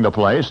leaving the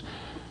place.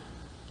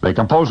 The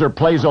composer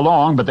plays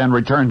along, but then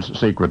returns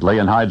secretly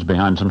and hides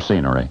behind some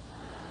scenery.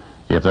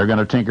 If they're going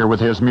to tinker with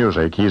his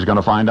music, he's going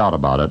to find out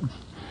about it.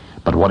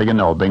 But what do you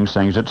know, Bing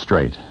sings it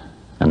straight.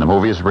 And the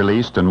movie is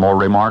released, and more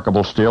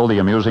remarkable still, the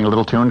amusing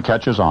little tune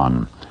catches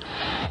on.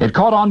 It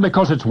caught on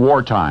because it's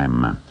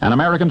wartime, and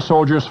American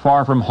soldiers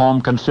far from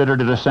home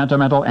considered it a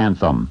sentimental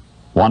anthem,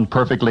 one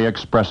perfectly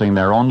expressing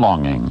their own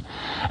longing.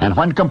 And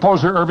when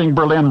composer Irving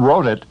Berlin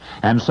wrote it,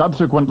 and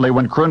subsequently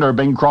when crooner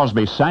Bing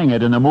Crosby sang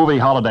it in the movie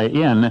Holiday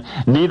Inn,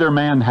 neither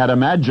man had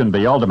imagined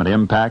the ultimate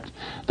impact,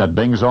 that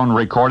Bing's own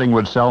recording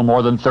would sell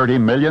more than 30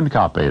 million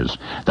copies,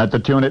 that the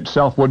tune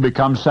itself would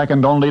become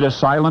second only to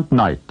Silent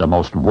Night, the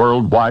most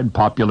worldwide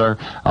popular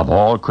of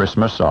all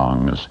Christmas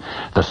songs.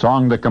 The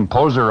song the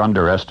composer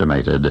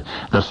underestimated,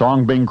 the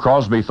song Bing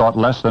Crosby thought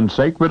less than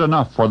sacred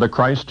enough for the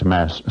Christ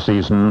Mass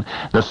season,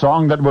 the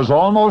song that was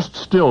almost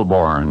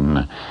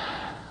stillborn,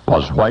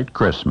 was White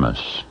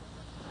Christmas.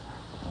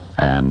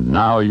 And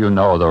now you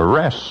know the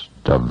rest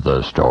of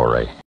the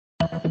story.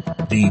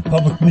 The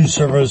Public News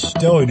Service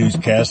Daily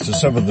Newscast,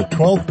 December the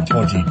 12th,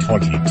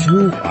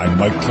 2022. I'm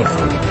Mike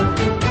Clifford.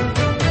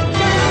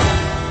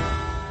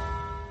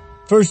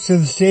 First to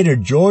the state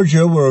of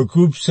Georgia, where a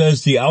group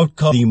says the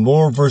outcome of the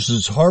Moore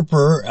versus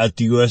Harper at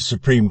the U.S.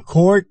 Supreme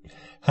Court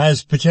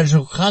has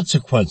potential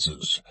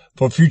consequences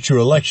for future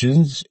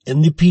elections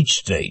in the Peach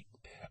State.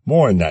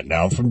 More on that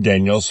now from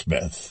Danielle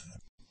Smith.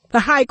 The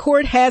High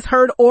Court has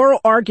heard oral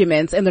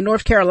arguments in the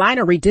North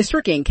Carolina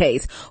redistricting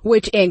case,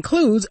 which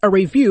includes a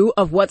review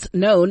of what's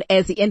known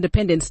as the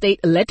independent state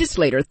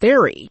legislator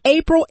theory.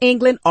 April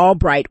England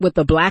Albright with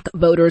the Black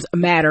Voters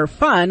Matter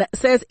Fund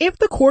says if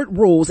the court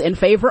rules in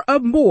favor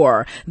of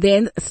Moore,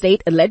 then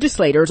state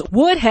legislators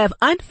would have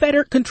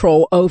unfettered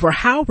control over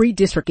how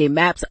redistricting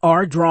maps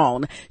are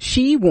drawn.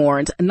 She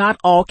warns not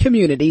all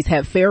communities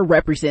have fair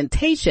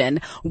representation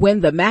when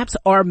the maps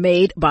are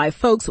made by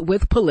folks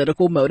with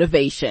political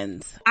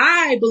motivations.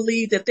 I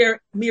believe that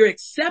their mere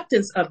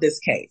acceptance of this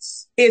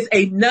case is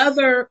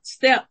another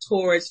step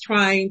towards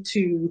trying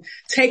to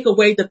take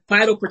away the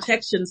vital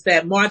protections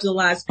that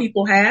marginalized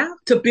people have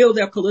to build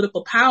their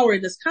political power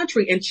in this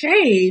country and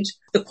change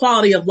the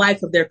quality of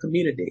life of their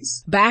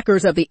communities.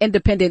 Backers of the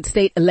independent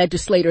state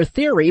legislator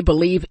theory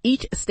believe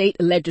each state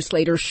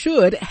legislator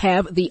should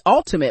have the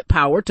ultimate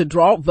power to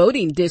draw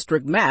voting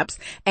district maps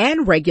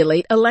and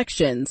regulate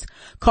elections.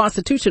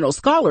 Constitutional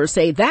scholars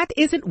say that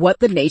isn't what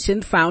the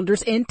nation's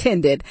founders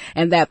intended,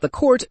 and that the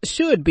courts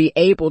should be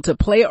able to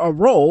play a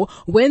role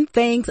when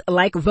things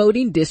like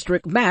voting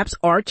district maps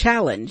are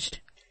challenged.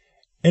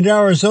 And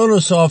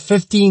Arizona saw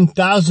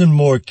 15,000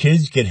 more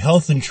kids get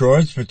health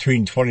insurance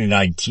between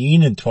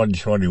 2019 and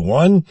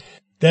 2021.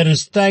 That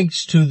is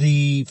thanks to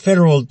the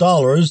federal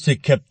dollars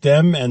that kept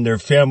them and their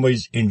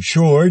families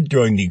insured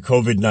during the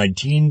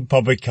COVID-19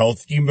 public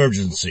health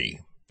emergency.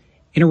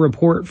 In a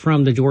report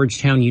from the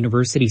Georgetown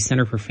University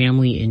Center for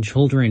Family and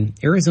Children,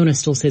 Arizona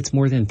still sits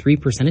more than 3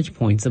 percentage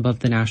points above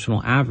the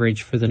national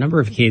average for the number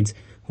of kids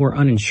who are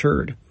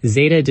uninsured.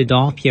 Zeta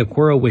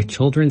Didal-Piacoro with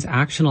Children's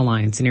Action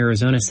Alliance in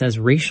Arizona says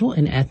racial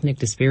and ethnic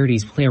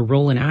disparities play a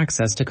role in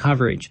access to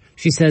coverage.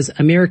 She says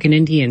American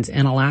Indians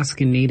and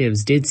Alaskan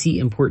Natives did see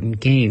important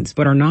gains,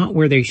 but are not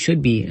where they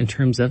should be in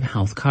terms of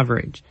health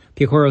coverage.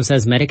 Piacoro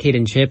says Medicaid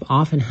and CHIP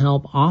often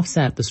help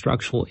offset the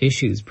structural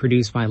issues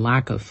produced by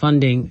lack of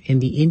funding in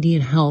the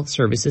Indian health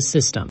services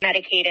system.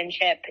 Medicaid and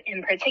CHIP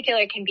in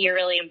particular can be a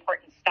really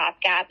important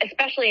stopgap,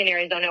 especially in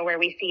Arizona where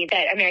we see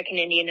that American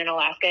Indian and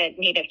Alaska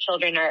Native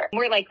children are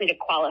more likely to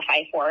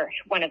qualify for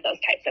one of those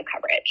types of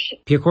coverage.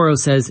 Piacoro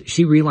says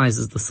she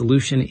realizes the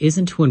solution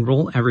isn't to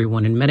enroll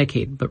everyone in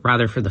Medicaid, but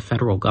rather for the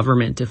federal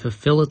government to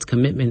fulfill its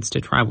commitments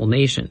to tribal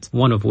nations,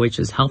 one of which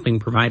is helping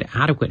provide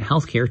adequate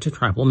health care to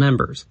tribal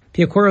members.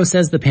 Piacoro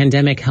says the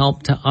pandemic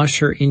helped to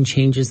usher in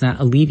changes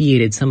that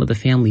alleviated some of the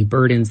family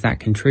burdens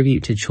that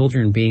contribute to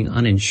children being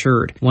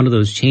uninsured. One of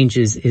those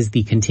changes is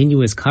the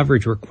continuous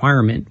coverage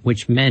requirement,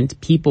 which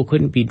meant people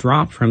couldn't be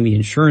dropped from the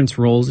insurance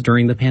rolls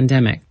during the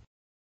pandemic.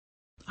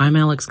 I'm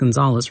Alex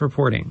Gonzalez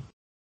reporting.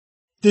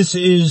 This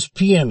is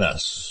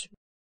PNS.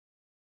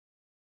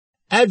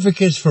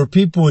 Advocates for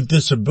people with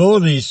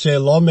disabilities say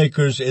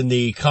lawmakers in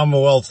the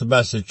Commonwealth of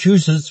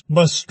Massachusetts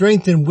must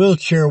strengthen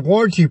wheelchair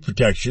warranty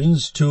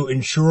protections to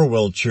ensure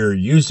wheelchair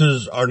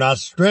users are not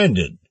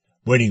stranded,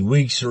 waiting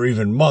weeks or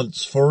even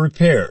months for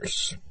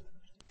repairs.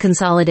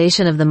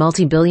 Consolidation of the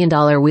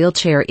multi-billion-dollar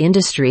wheelchair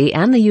industry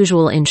and the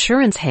usual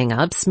insurance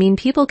hang-ups mean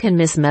people can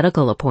miss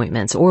medical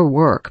appointments or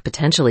work,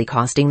 potentially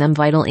costing them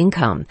vital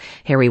income.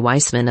 Harry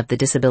Weissman of the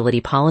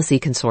Disability Policy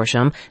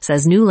Consortium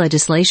says new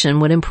legislation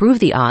would improve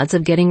the odds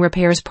of getting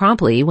repairs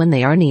promptly when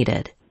they are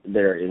needed.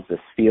 There is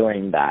this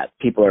feeling that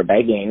people are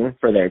begging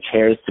for their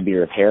chairs to be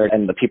repaired,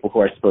 and the people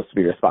who are supposed to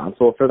be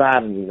responsible for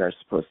that and are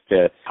supposed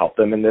to help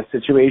them in this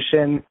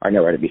situation are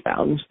nowhere to be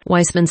found.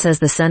 Weissman says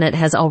the Senate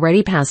has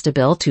already passed a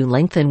bill to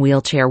lengthen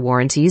wheelchair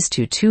warranties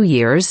to 2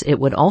 years. It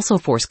would also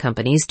force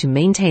companies to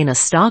maintain a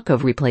stock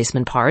of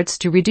replacement parts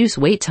to reduce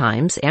wait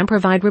times and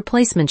provide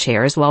replacement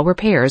chairs while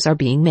repairs are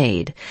being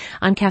made.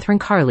 I'm Catherine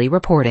Carley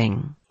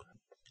reporting.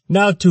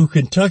 Now to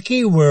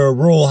Kentucky, where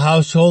rural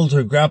households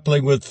are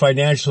grappling with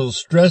financial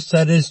stress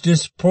that is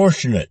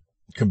disproportionate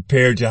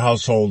compared to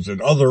households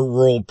in other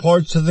rural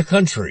parts of the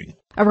country.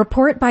 A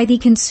report by the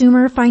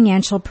Consumer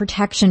Financial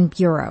Protection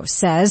Bureau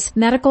says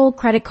medical,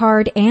 credit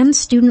card, and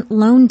student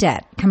loan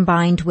debt,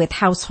 combined with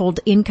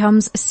household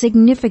incomes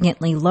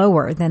significantly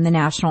lower than the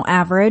national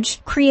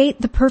average,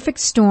 create the perfect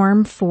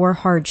storm for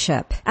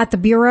hardship. At the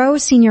Bureau,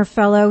 Senior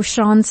Fellow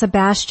Sean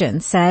Sebastian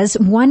says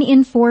 1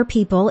 in 4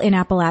 people in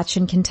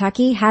Appalachian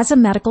Kentucky has a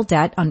medical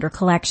debt under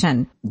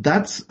collection.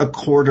 That's a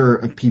quarter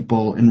of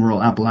people in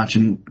rural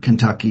Appalachian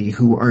Kentucky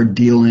who are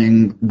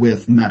dealing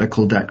with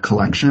medical debt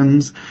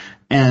collections.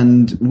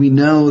 And we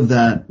know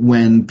that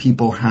when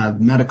people have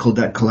medical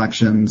debt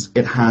collections,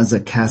 it has a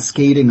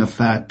cascading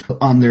effect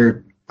on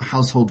their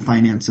household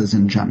finances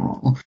in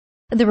general.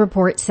 The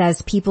report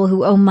says people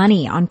who owe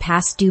money on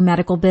past due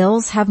medical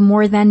bills have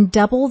more than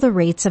double the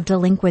rates of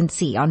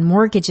delinquency on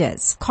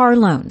mortgages, car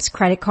loans,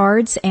 credit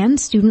cards, and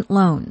student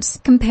loans,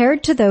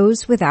 compared to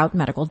those without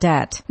medical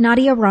debt.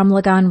 Nadia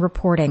Ramlagan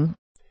reporting.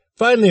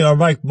 Finally, our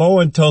Mike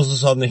Bowen tells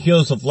us on the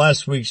heels of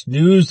last week's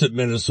news that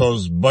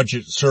Minnesota's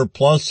budget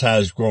surplus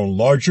has grown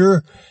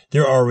larger,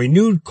 there are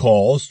renewed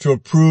calls to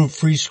approve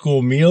free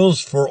school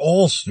meals for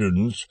all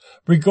students,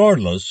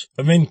 regardless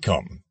of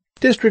income.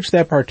 Districts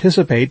that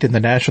participate in the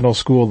National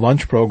School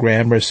Lunch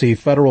Program receive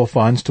federal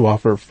funds to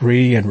offer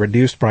free and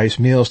reduced-price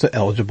meals to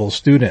eligible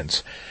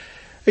students.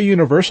 A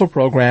universal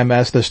program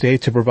asks the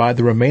state to provide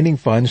the remaining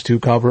funds to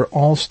cover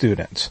all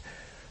students.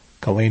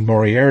 Colleen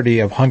Moriarty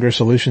of Hunger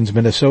Solutions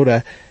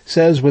Minnesota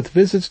says with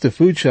visits to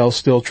food shelves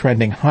still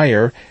trending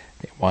higher,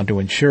 they want to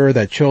ensure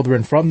that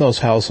children from those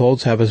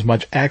households have as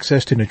much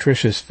access to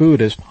nutritious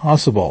food as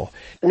possible.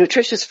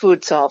 Nutritious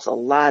food solves a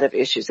lot of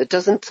issues. It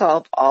doesn't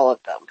solve all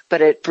of them,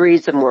 but it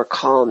breeds a more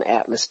calm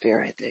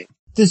atmosphere, I think.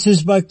 This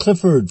is Mike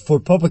Clifford for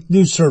Public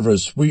News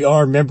Service. We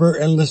are member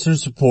and listener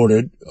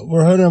supported.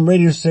 We're heard on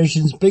radio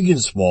stations big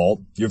and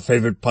small, your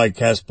favorite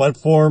podcast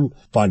platform.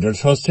 Find our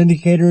host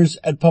indicators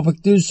at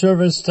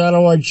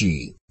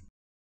publicnewsservice.org.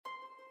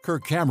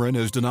 Kirk Cameron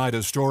is denied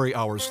a story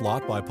hour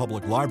slot by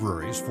public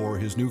libraries for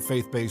his new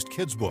faith-based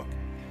kids book.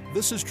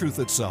 This is Truth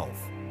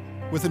Itself.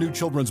 With a new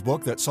children's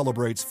book that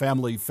celebrates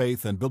family,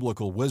 faith, and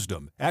biblical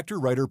wisdom, actor,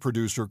 writer,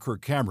 producer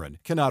Kirk Cameron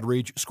cannot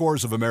reach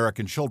scores of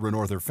American children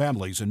or their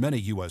families in many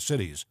U.S.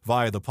 cities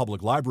via the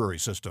public library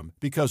system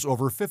because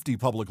over 50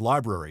 public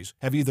libraries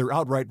have either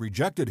outright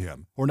rejected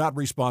him or not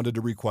responded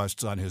to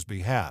requests on his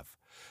behalf.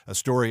 A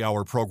Story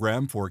Hour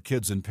program for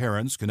kids and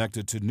parents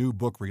connected to new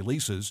book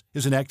releases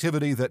is an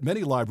activity that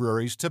many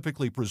libraries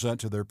typically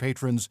present to their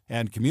patrons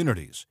and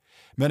communities.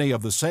 Many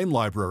of the same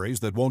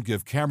libraries that won't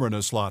give Cameron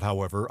a slot,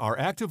 however, are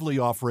actively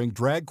offering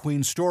Drag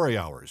Queen Story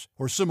Hours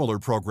or similar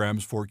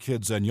programs for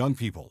kids and young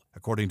people,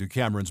 according to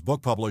Cameron's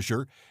book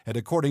publisher and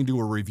according to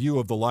a review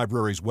of the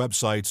library's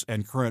websites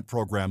and current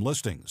program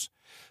listings.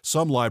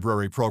 Some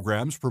library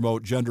programs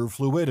promote gender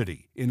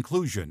fluidity,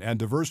 inclusion, and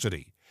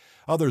diversity.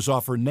 Others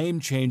offer name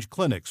change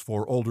clinics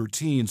for older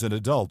teens and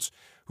adults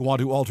who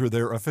want to alter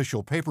their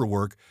official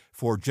paperwork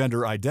for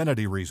gender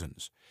identity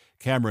reasons.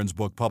 Cameron's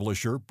book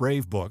publisher,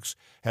 Brave Books,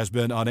 has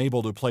been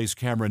unable to place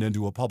Cameron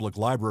into a public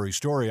library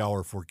story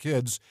hour for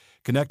kids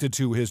connected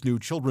to his new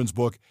children's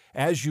book,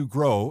 As You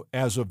Grow,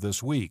 as of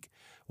this week.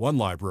 One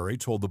library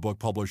told the book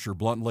publisher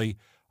bluntly,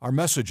 "Our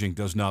messaging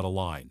does not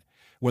align."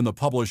 When the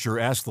publisher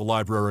asked the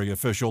library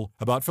official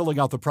about filling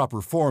out the proper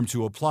form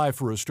to apply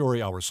for a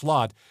story hour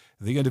slot,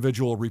 the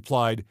individual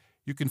replied,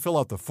 "You can fill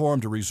out the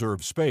form to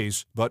reserve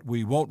space, but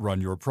we won't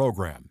run your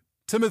program."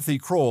 Timothy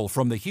Kroll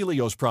from the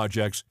Helios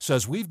Projects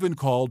says we've been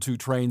called to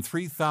train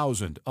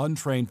 3,000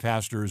 untrained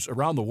pastors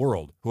around the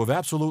world who have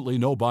absolutely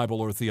no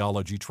Bible or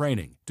theology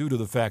training due to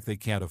the fact they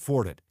can't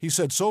afford it. He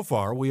said so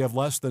far we have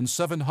less than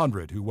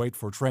 700 who wait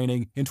for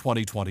training in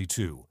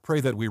 2022. Pray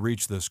that we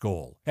reach this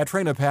goal. At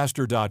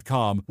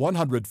trainapastor.com,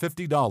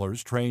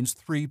 $150 trains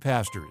 3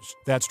 pastors.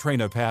 That's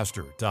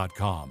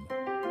trainapastor.com.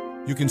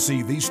 You can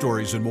see these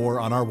stories and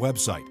more on our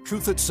website,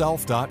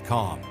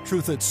 truthitself.com.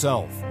 Truth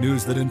Itself,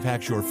 news that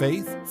impacts your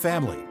faith,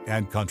 family,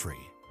 and country.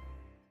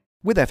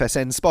 With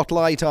FSN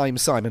Spotlight, I'm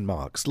Simon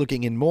Marks,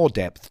 looking in more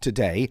depth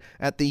today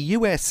at the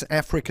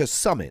US-Africa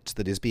Summit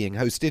that is being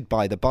hosted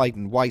by the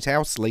Biden White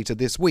House later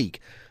this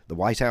week. The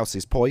White House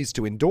is poised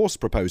to endorse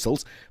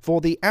proposals for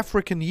the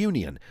African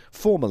Union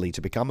formally to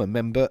become a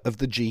member of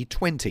the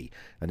G20,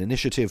 an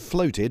initiative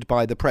floated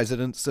by the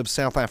presidents of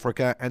South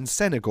Africa and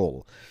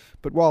Senegal.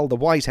 But while the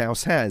White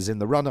House has, in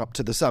the run-up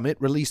to the summit,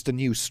 released a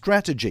new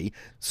strategy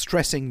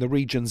stressing the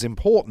region's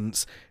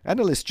importance,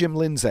 analyst Jim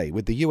Lindsay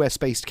with the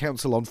US-based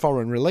Council on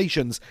Foreign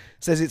Relations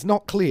says it's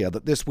not clear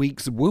that this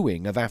week's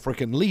wooing of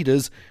African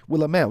leaders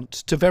will amount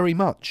to very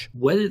much.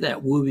 Whether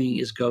that wooing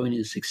is going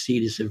to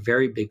succeed is a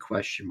very big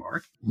question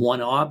mark.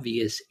 One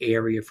obvious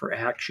area for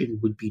action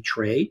would be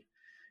trade.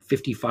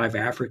 55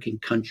 African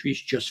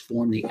countries just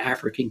formed the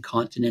African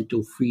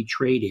Continental Free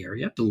Trade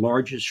Area, the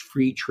largest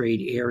free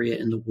trade area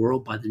in the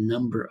world by the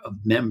number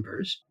of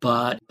members.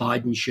 But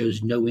Biden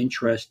shows no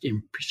interest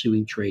in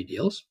pursuing trade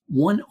deals.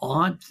 One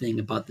odd thing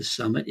about the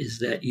summit is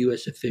that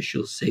U.S.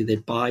 officials say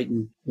that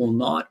Biden will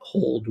not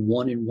hold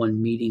one-on-one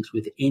meetings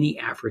with any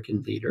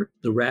African leader.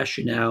 The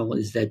rationale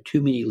is that too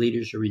many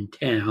leaders are in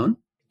town,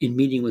 and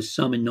meeting with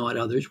some and not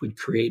others would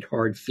create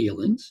hard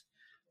feelings.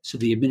 So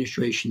the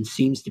administration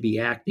seems to be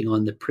acting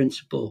on the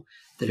principle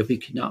that if we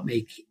cannot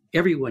make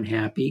everyone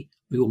happy,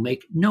 we will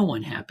make no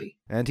one happy.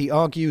 And he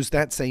argues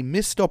that's a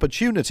missed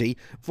opportunity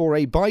for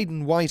a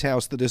Biden White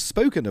House that has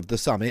spoken of the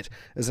summit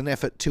as an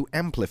effort to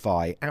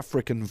amplify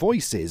African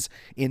voices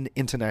in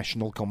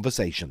international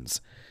conversations.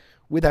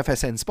 With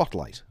FSN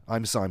Spotlight,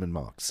 I'm Simon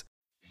Marks.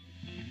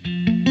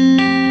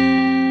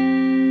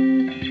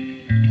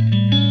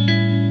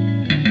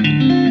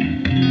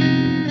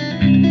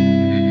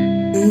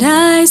 And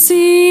I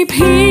see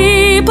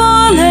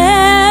people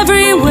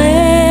everywhere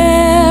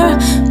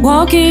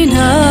walking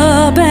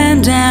up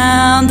and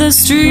down the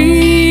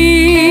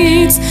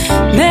streets,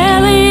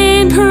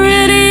 mailing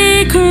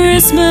pretty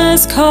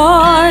Christmas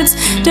cards,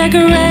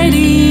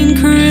 decorating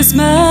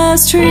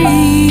Christmas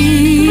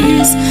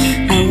trees.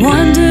 I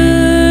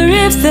wonder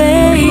if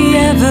they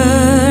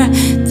ever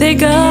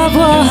think of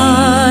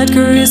what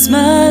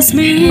Christmas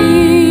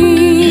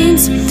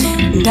means.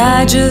 And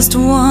I just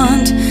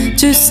want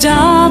to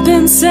stop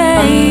and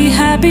say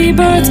happy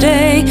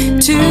birthday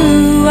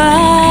to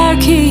our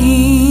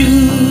King.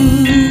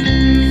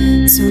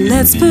 So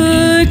let's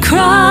put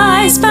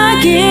Christ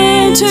back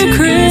into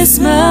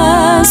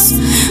Christmas,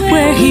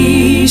 where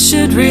he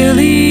should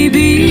really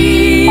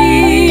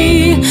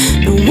be.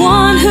 The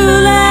one who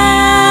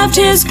left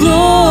his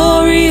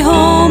glory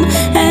home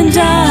and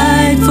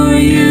died for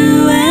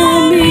you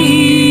and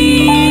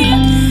me.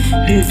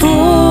 And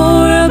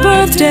for a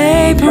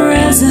birthday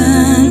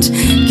present,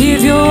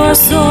 give your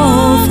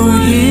soul for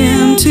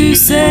him to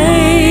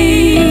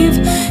save.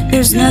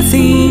 There's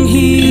nothing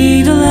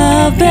he'd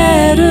love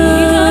better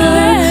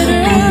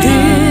on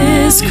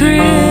this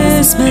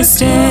Christmas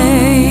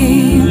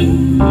Day.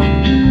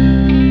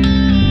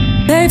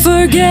 They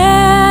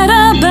forget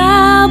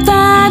about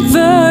that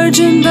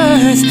virgin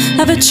birth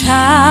of a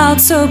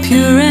child so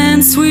pure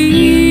and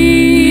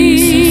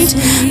sweet,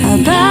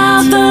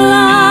 about the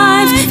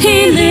life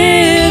he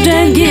lived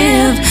and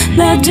give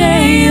that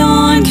day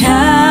on Calvary.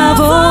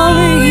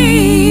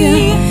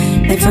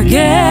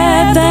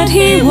 forget that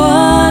he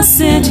was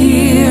sent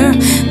here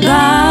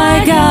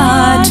by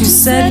God to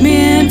set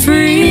men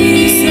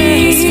free.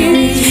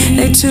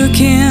 They took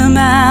him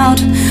out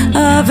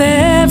of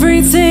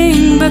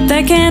everything, but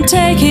they can't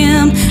take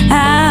him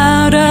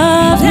out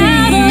of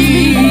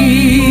me.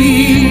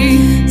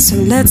 So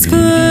let's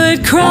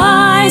put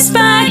Christ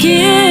back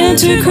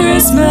into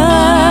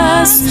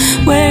Christmas,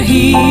 where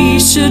he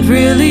should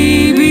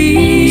really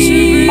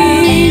be.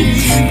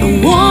 The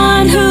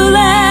one who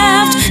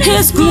left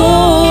his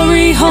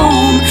glory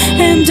home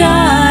and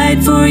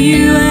died for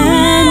you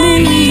and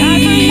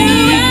me.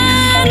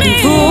 And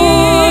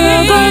for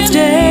a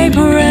birthday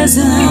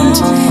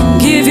present,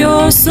 give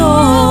your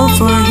soul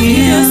for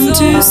him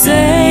to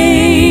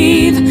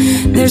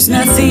save. There's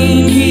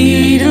nothing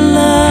he'd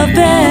love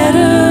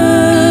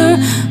better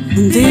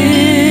on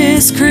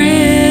this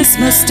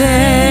Christmas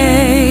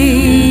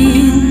Day.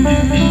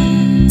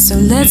 So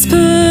let's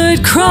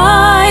put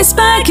Christ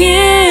back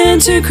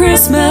into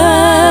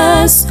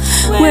Christmas,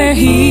 where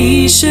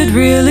he should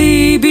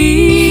really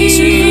be.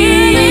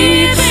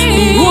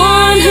 The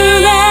one who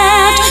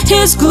left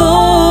his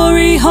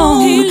glory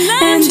home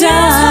and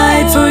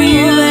died for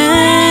you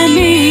and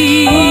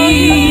me.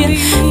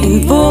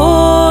 And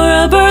for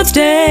a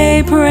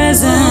birthday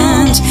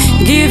present,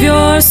 give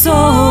your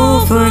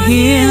soul for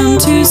him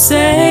to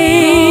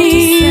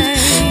save.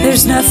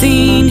 There's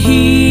nothing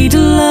he'd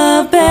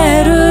love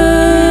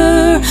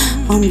better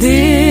on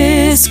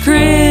this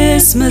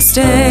Christmas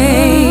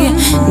Day.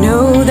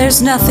 No,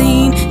 there's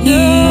nothing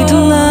he'd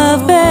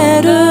love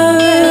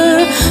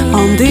better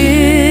on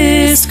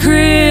this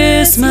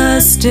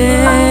Christmas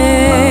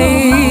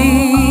Day.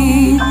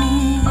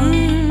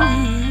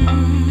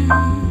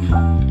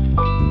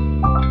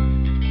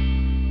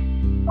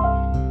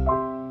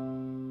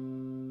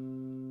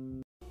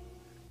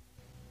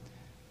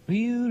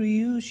 Riu,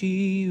 riu,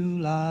 shiu,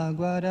 la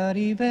guarda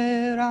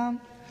ribera.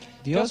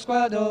 Dios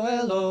guardó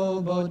el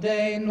lobo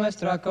de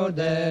nuestra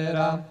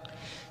cordera.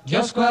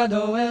 Dios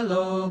guardó el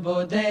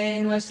lobo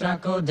de nuestra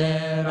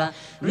cordera.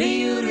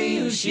 Riu,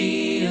 riu,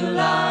 shiu,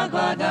 la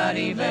guarda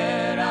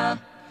ribera.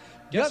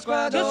 Dios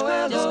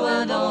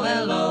guardó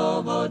el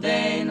lobo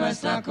de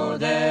nuestra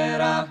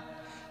cordera.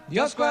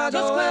 Dios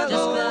guardó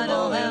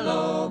el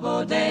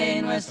lobo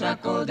de nuestra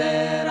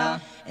cordera.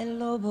 El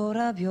lobo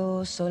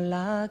rabioso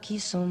la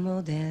quiso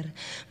morder,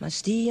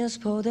 mas Dios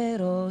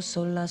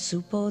poderoso la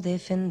supo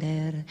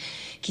defender.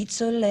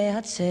 Quízole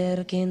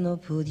hacer que no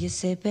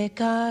pudiese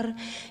pecar,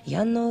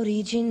 ya no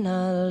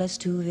originales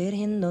tu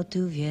virgen no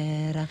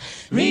tuviera.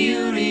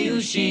 Riu, riu,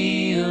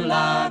 shiu,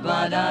 la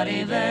guarda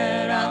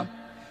ribera.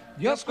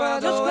 Dios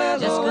guardó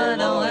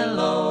el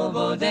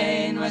lobo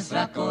de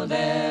nuestra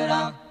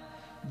cordera.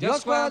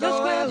 Dios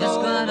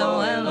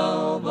guardó el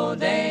lobo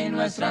de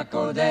nuestra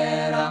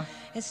cordera.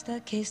 Esta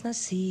que es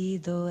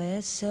nacido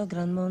es el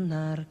gran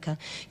monarca,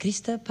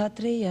 Cristo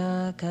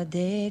patriarca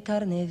de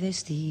carne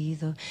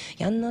vestido,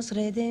 ya nos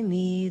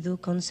redimido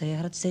con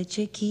serse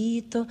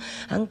chiquito,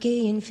 aunque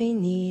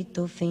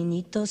infinito,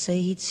 finito se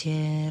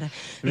hiciera.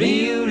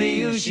 Riu,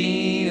 riu,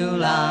 shiu,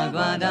 la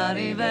guarda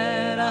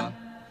ribera.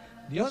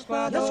 Dios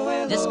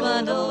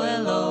guardó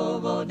el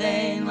lobo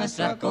de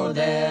nuestra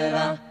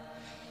cordera.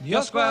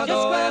 Dios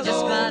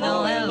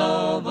guardó el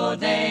lobo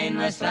de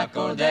nuestra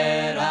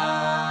cordera.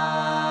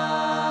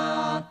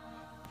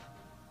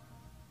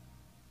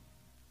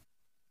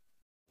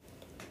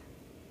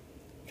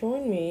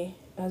 Join me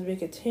as we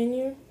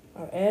continue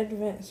our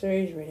Advent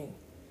series reading.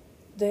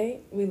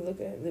 Today we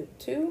look at Luke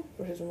 2,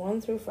 verses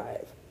 1 through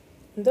 5.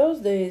 In those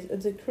days a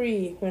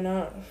decree went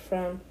out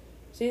from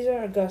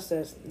Caesar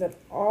Augustus that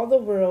all the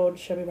world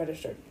shall be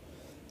registered.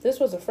 This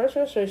was the first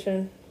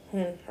registration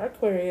when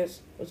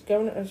Archelaus was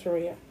governor of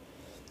Syria.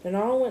 Then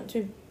all went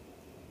to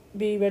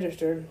be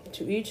registered,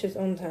 to each his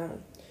own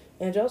town.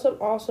 And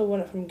Joseph also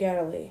went up from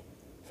Galilee,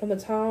 from the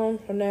town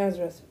of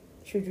Nazareth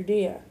to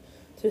Judea,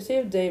 to the city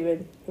of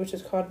David, which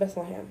is called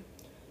Bethlehem,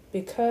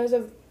 because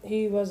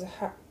he was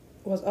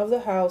of the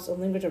house and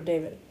lineage of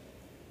David,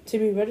 to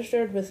be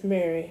registered with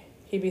Mary,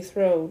 his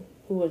betrothed,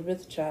 who was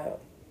with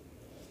child.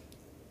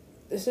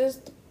 This is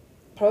the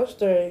part of the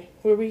story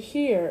where we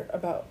hear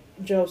about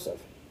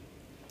Joseph.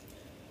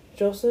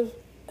 Joseph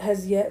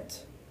has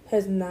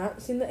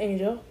not seen the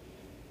angel.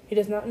 He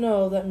does not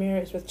know that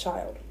Mary is with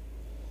child.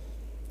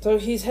 So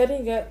he's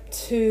heading up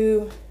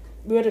to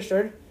be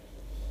registered.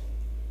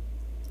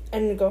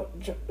 And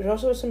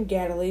Joseph is from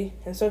Galilee,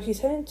 and so he's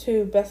heading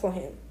to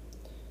Bethlehem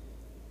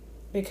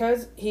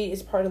because he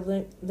is part of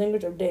the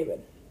lineage of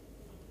David.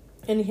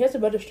 And he has to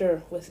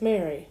register with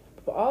Mary,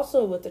 but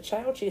also with the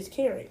child she is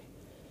carrying.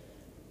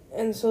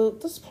 And so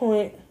at this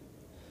point,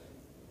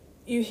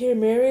 you hear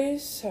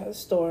Mary's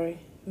story.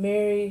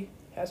 Mary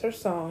has her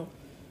song.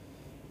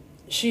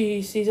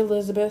 She sees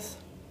Elizabeth.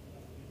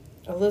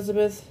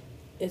 Elizabeth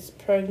is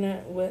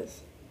pregnant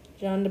with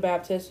John the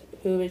Baptist,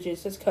 who is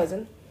Jesus'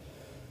 cousin.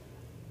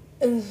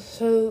 And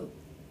so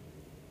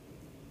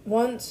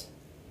once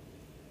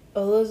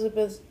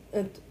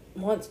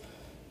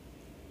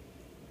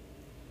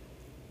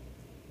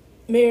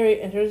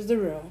Mary enters the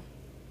room,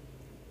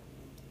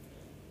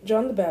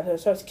 John the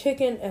Baptist starts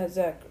kicking at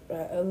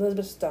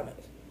Elizabeth's stomach,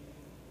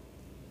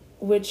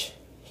 which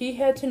he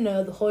had to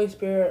know the Holy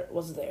Spirit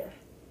was there.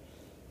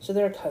 So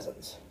they're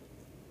cousins.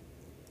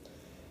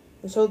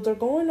 And so they're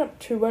going up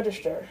to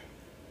register.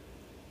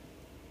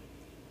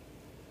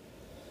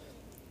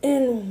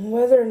 And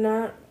whether or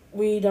not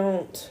we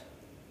don't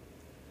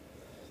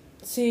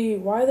see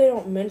why they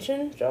don't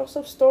mention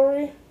Joseph's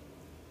story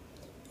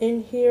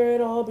in here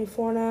at all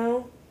before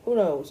now, who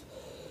knows?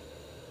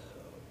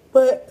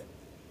 But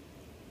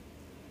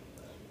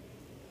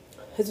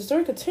as the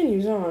story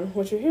continues on,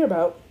 what you hear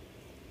about,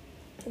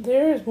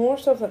 there is more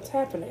stuff that's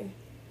happening.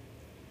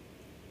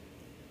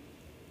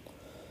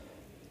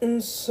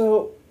 And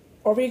so,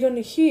 are we going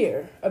to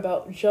hear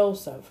about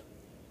Joseph?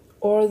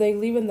 Or are they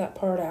leaving that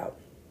part out?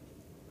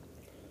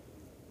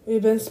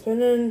 We've been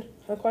spending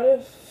quite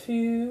a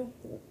few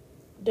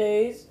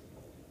days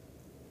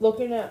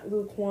looking at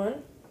Luke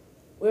 1,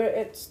 where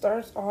it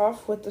starts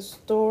off with the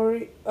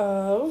story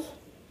of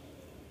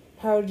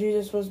how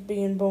Jesus was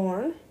being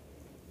born.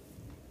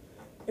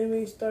 And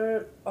we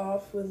start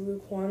off with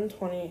Luke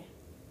 1:27.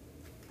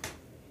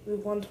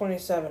 Luke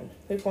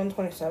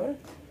 1:27.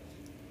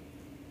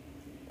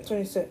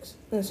 26.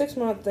 In the 6th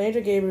month, the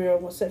angel Gabriel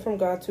was sent from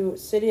God to a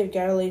city of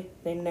Galilee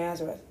named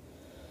Nazareth,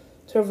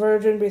 to a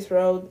virgin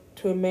betrothed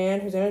to a man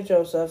whose name was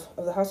Joseph,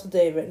 of the house of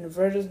David, and the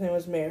virgin's name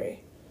was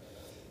Mary.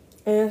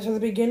 And so the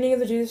beginning of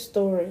the Jesus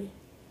story,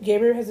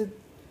 Gabriel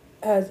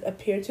has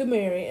appeared to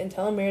Mary and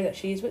telling Mary that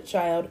she is with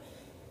child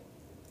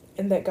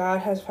and that God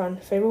has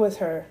found favor with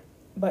her,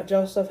 but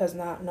Joseph has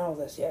not known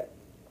this yet.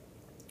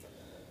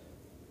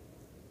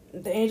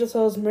 The angel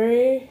tells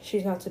Mary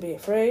she's not to be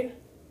afraid.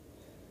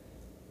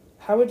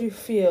 How would you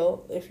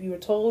feel if you were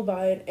told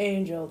by an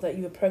angel that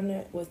you were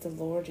pregnant with the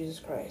Lord Jesus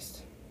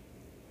Christ?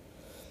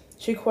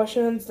 She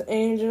questions the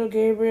angel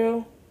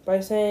Gabriel by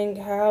saying,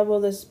 "How will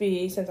this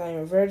be, since I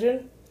am a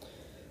virgin?"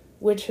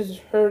 Which has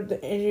heard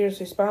the angel's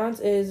response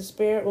is, "The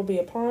Spirit will be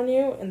upon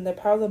you, and the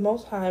power of the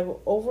Most High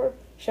will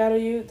overshadow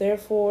you.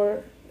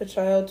 Therefore, the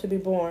child to be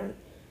born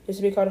is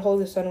to be called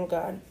Holy Son of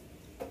God."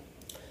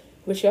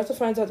 Which she also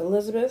finds out that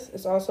Elizabeth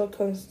is also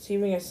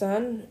conceiving a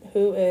son,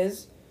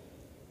 whose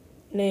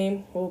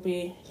name will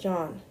be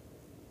John.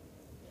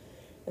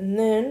 And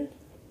then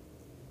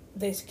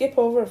they skip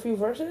over a few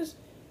verses,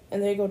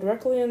 and they go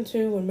directly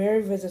into when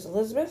Mary visits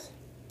Elizabeth.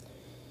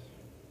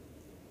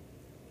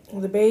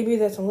 The baby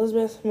that's in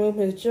Elizabeth's womb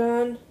is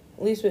John,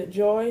 leaps with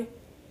joy.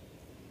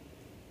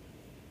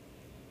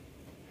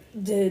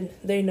 Did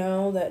they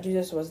know that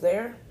Jesus was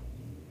there?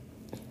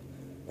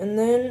 And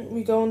then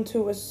we go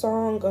into a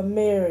song of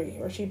Mary,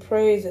 where she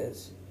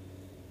praises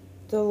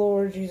the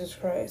Lord Jesus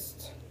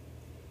Christ.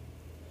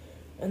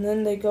 And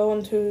then they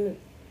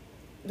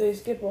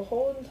skip a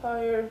whole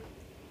entire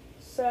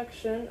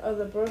section of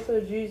the birth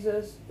of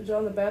Jesus.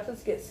 John the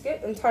Baptist gets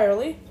skipped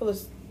entirely for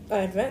this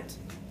Advent.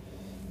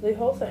 The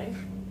whole thing.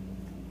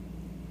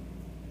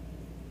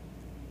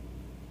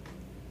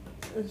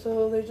 And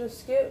so they just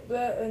skip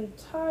that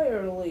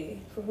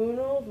entirely for who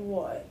knows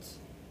what.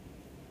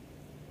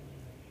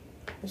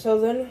 And so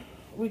then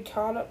we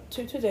caught up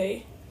to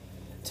today,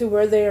 to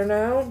where they are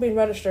now being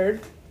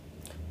registered.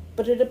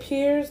 But it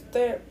appears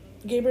that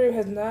Gabriel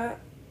has not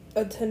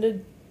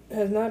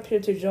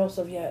appeared to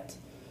Joseph yet.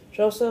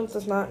 Joseph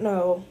does not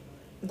know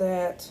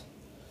that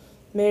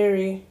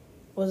Mary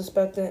was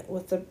expectant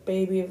with the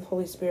baby of the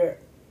Holy Spirit.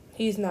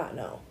 He's not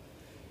know.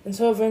 And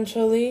so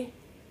eventually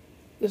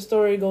the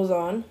story goes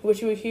on,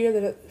 which you will hear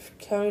the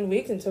coming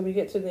weeks until we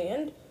get to the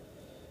end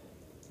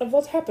of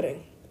what's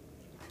happening.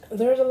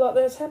 There's a lot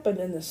that has happened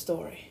in this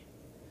story.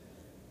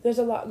 There's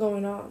a lot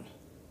going on.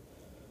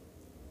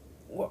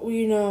 What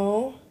we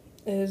know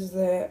is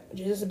that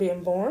Jesus is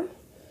being born.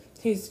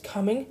 He's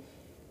coming.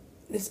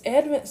 This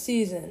Advent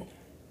season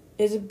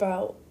is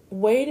about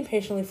waiting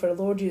patiently for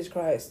the Lord Jesus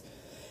Christ.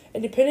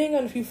 And depending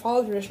on if you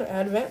follow traditional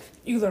Advent,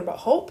 you learn about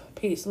hope,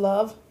 peace,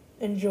 love,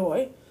 and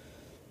joy.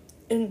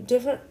 And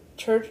different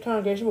church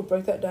congregations will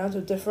break that down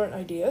to different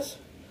ideas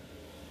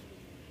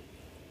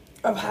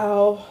of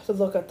how to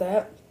look at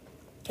that.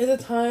 It's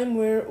a time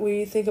where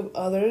we think of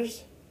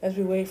others as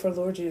we wait for the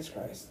Lord Jesus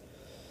Christ.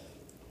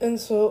 And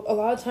so a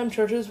lot of time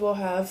churches will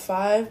have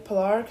 5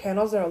 pilar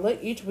candles that are lit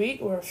each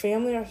week, where a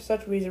family or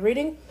such reads a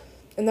reading,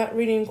 and that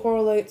reading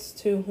correlates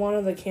to one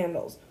of the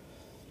candles.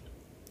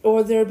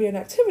 Or there'll be an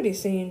activity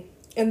scene,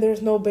 and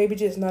there's no baby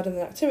Jesus not in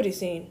the activity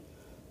scene.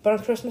 But on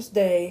Christmas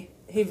Day,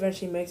 he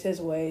eventually makes his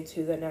way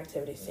to the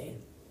activity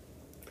scene.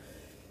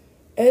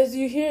 As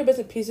you hear bits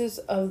and pieces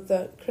of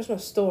the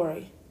Christmas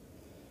story,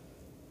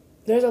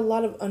 there's a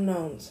lot of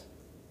unknowns.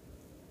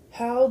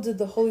 How did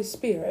the Holy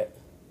Spirit,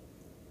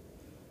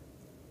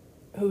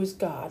 who is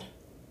God,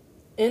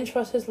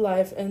 entrust his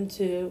life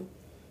into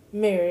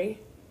Mary,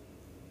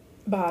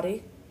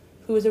 body,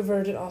 who is a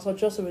virgin? Also,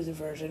 Joseph is a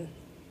virgin.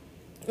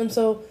 And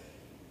so,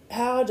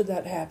 how did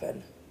that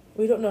happen?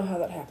 We don't know how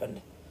that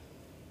happened.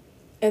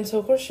 And so,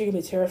 of course, you're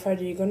going to be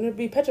terrified. You're going to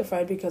be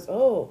petrified because,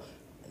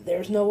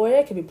 there's no way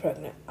I could be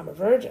pregnant. I'm a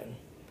virgin.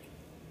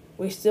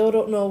 We still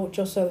don't know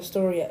Joseph's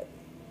story yet.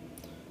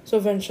 So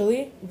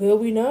eventually, will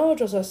we know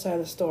Joseph's side of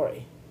the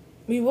story?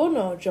 We will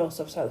know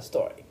Joseph's side of the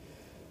story.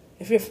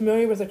 If you're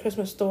familiar with the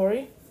Christmas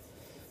story,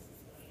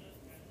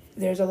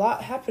 there's a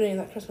lot happening in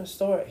that Christmas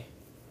story.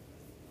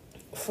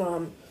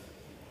 From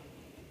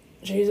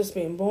Jesus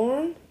being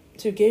born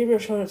to Gabriel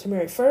showing up to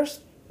Mary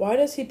first. Why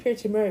does he appear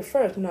to Mary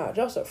first, not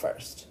Joseph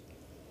first?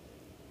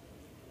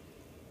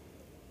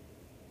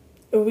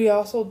 We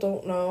also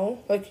don't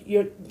know,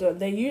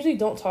 they usually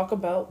don't talk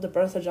about the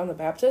birth of John the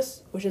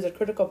Baptist, which is a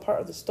critical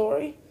part of the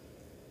story.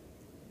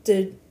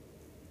 Did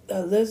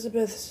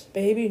Elizabeth's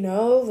baby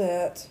know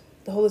that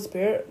the Holy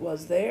Spirit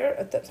was there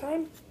at that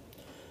time?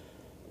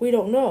 We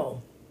don't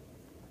know.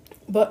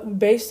 But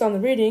based on the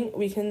reading,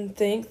 we can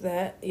think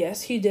that,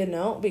 yes, he did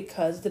know,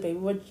 because the baby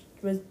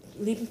was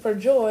leaping for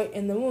joy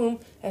in the womb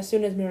as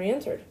soon as Mary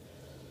entered.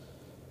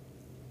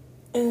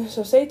 And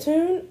so stay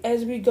tuned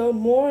as we go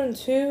more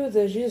into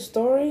the Jesus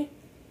story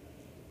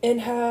and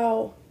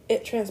how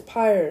it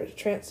transpires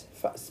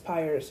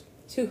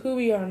to who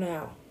we are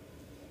now.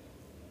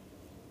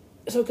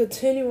 So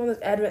continue on this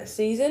Advent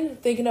season,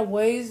 thinking of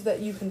ways that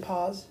you can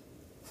pause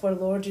for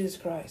the Lord Jesus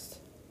Christ.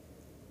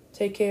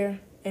 Take care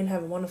and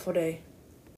have a wonderful day.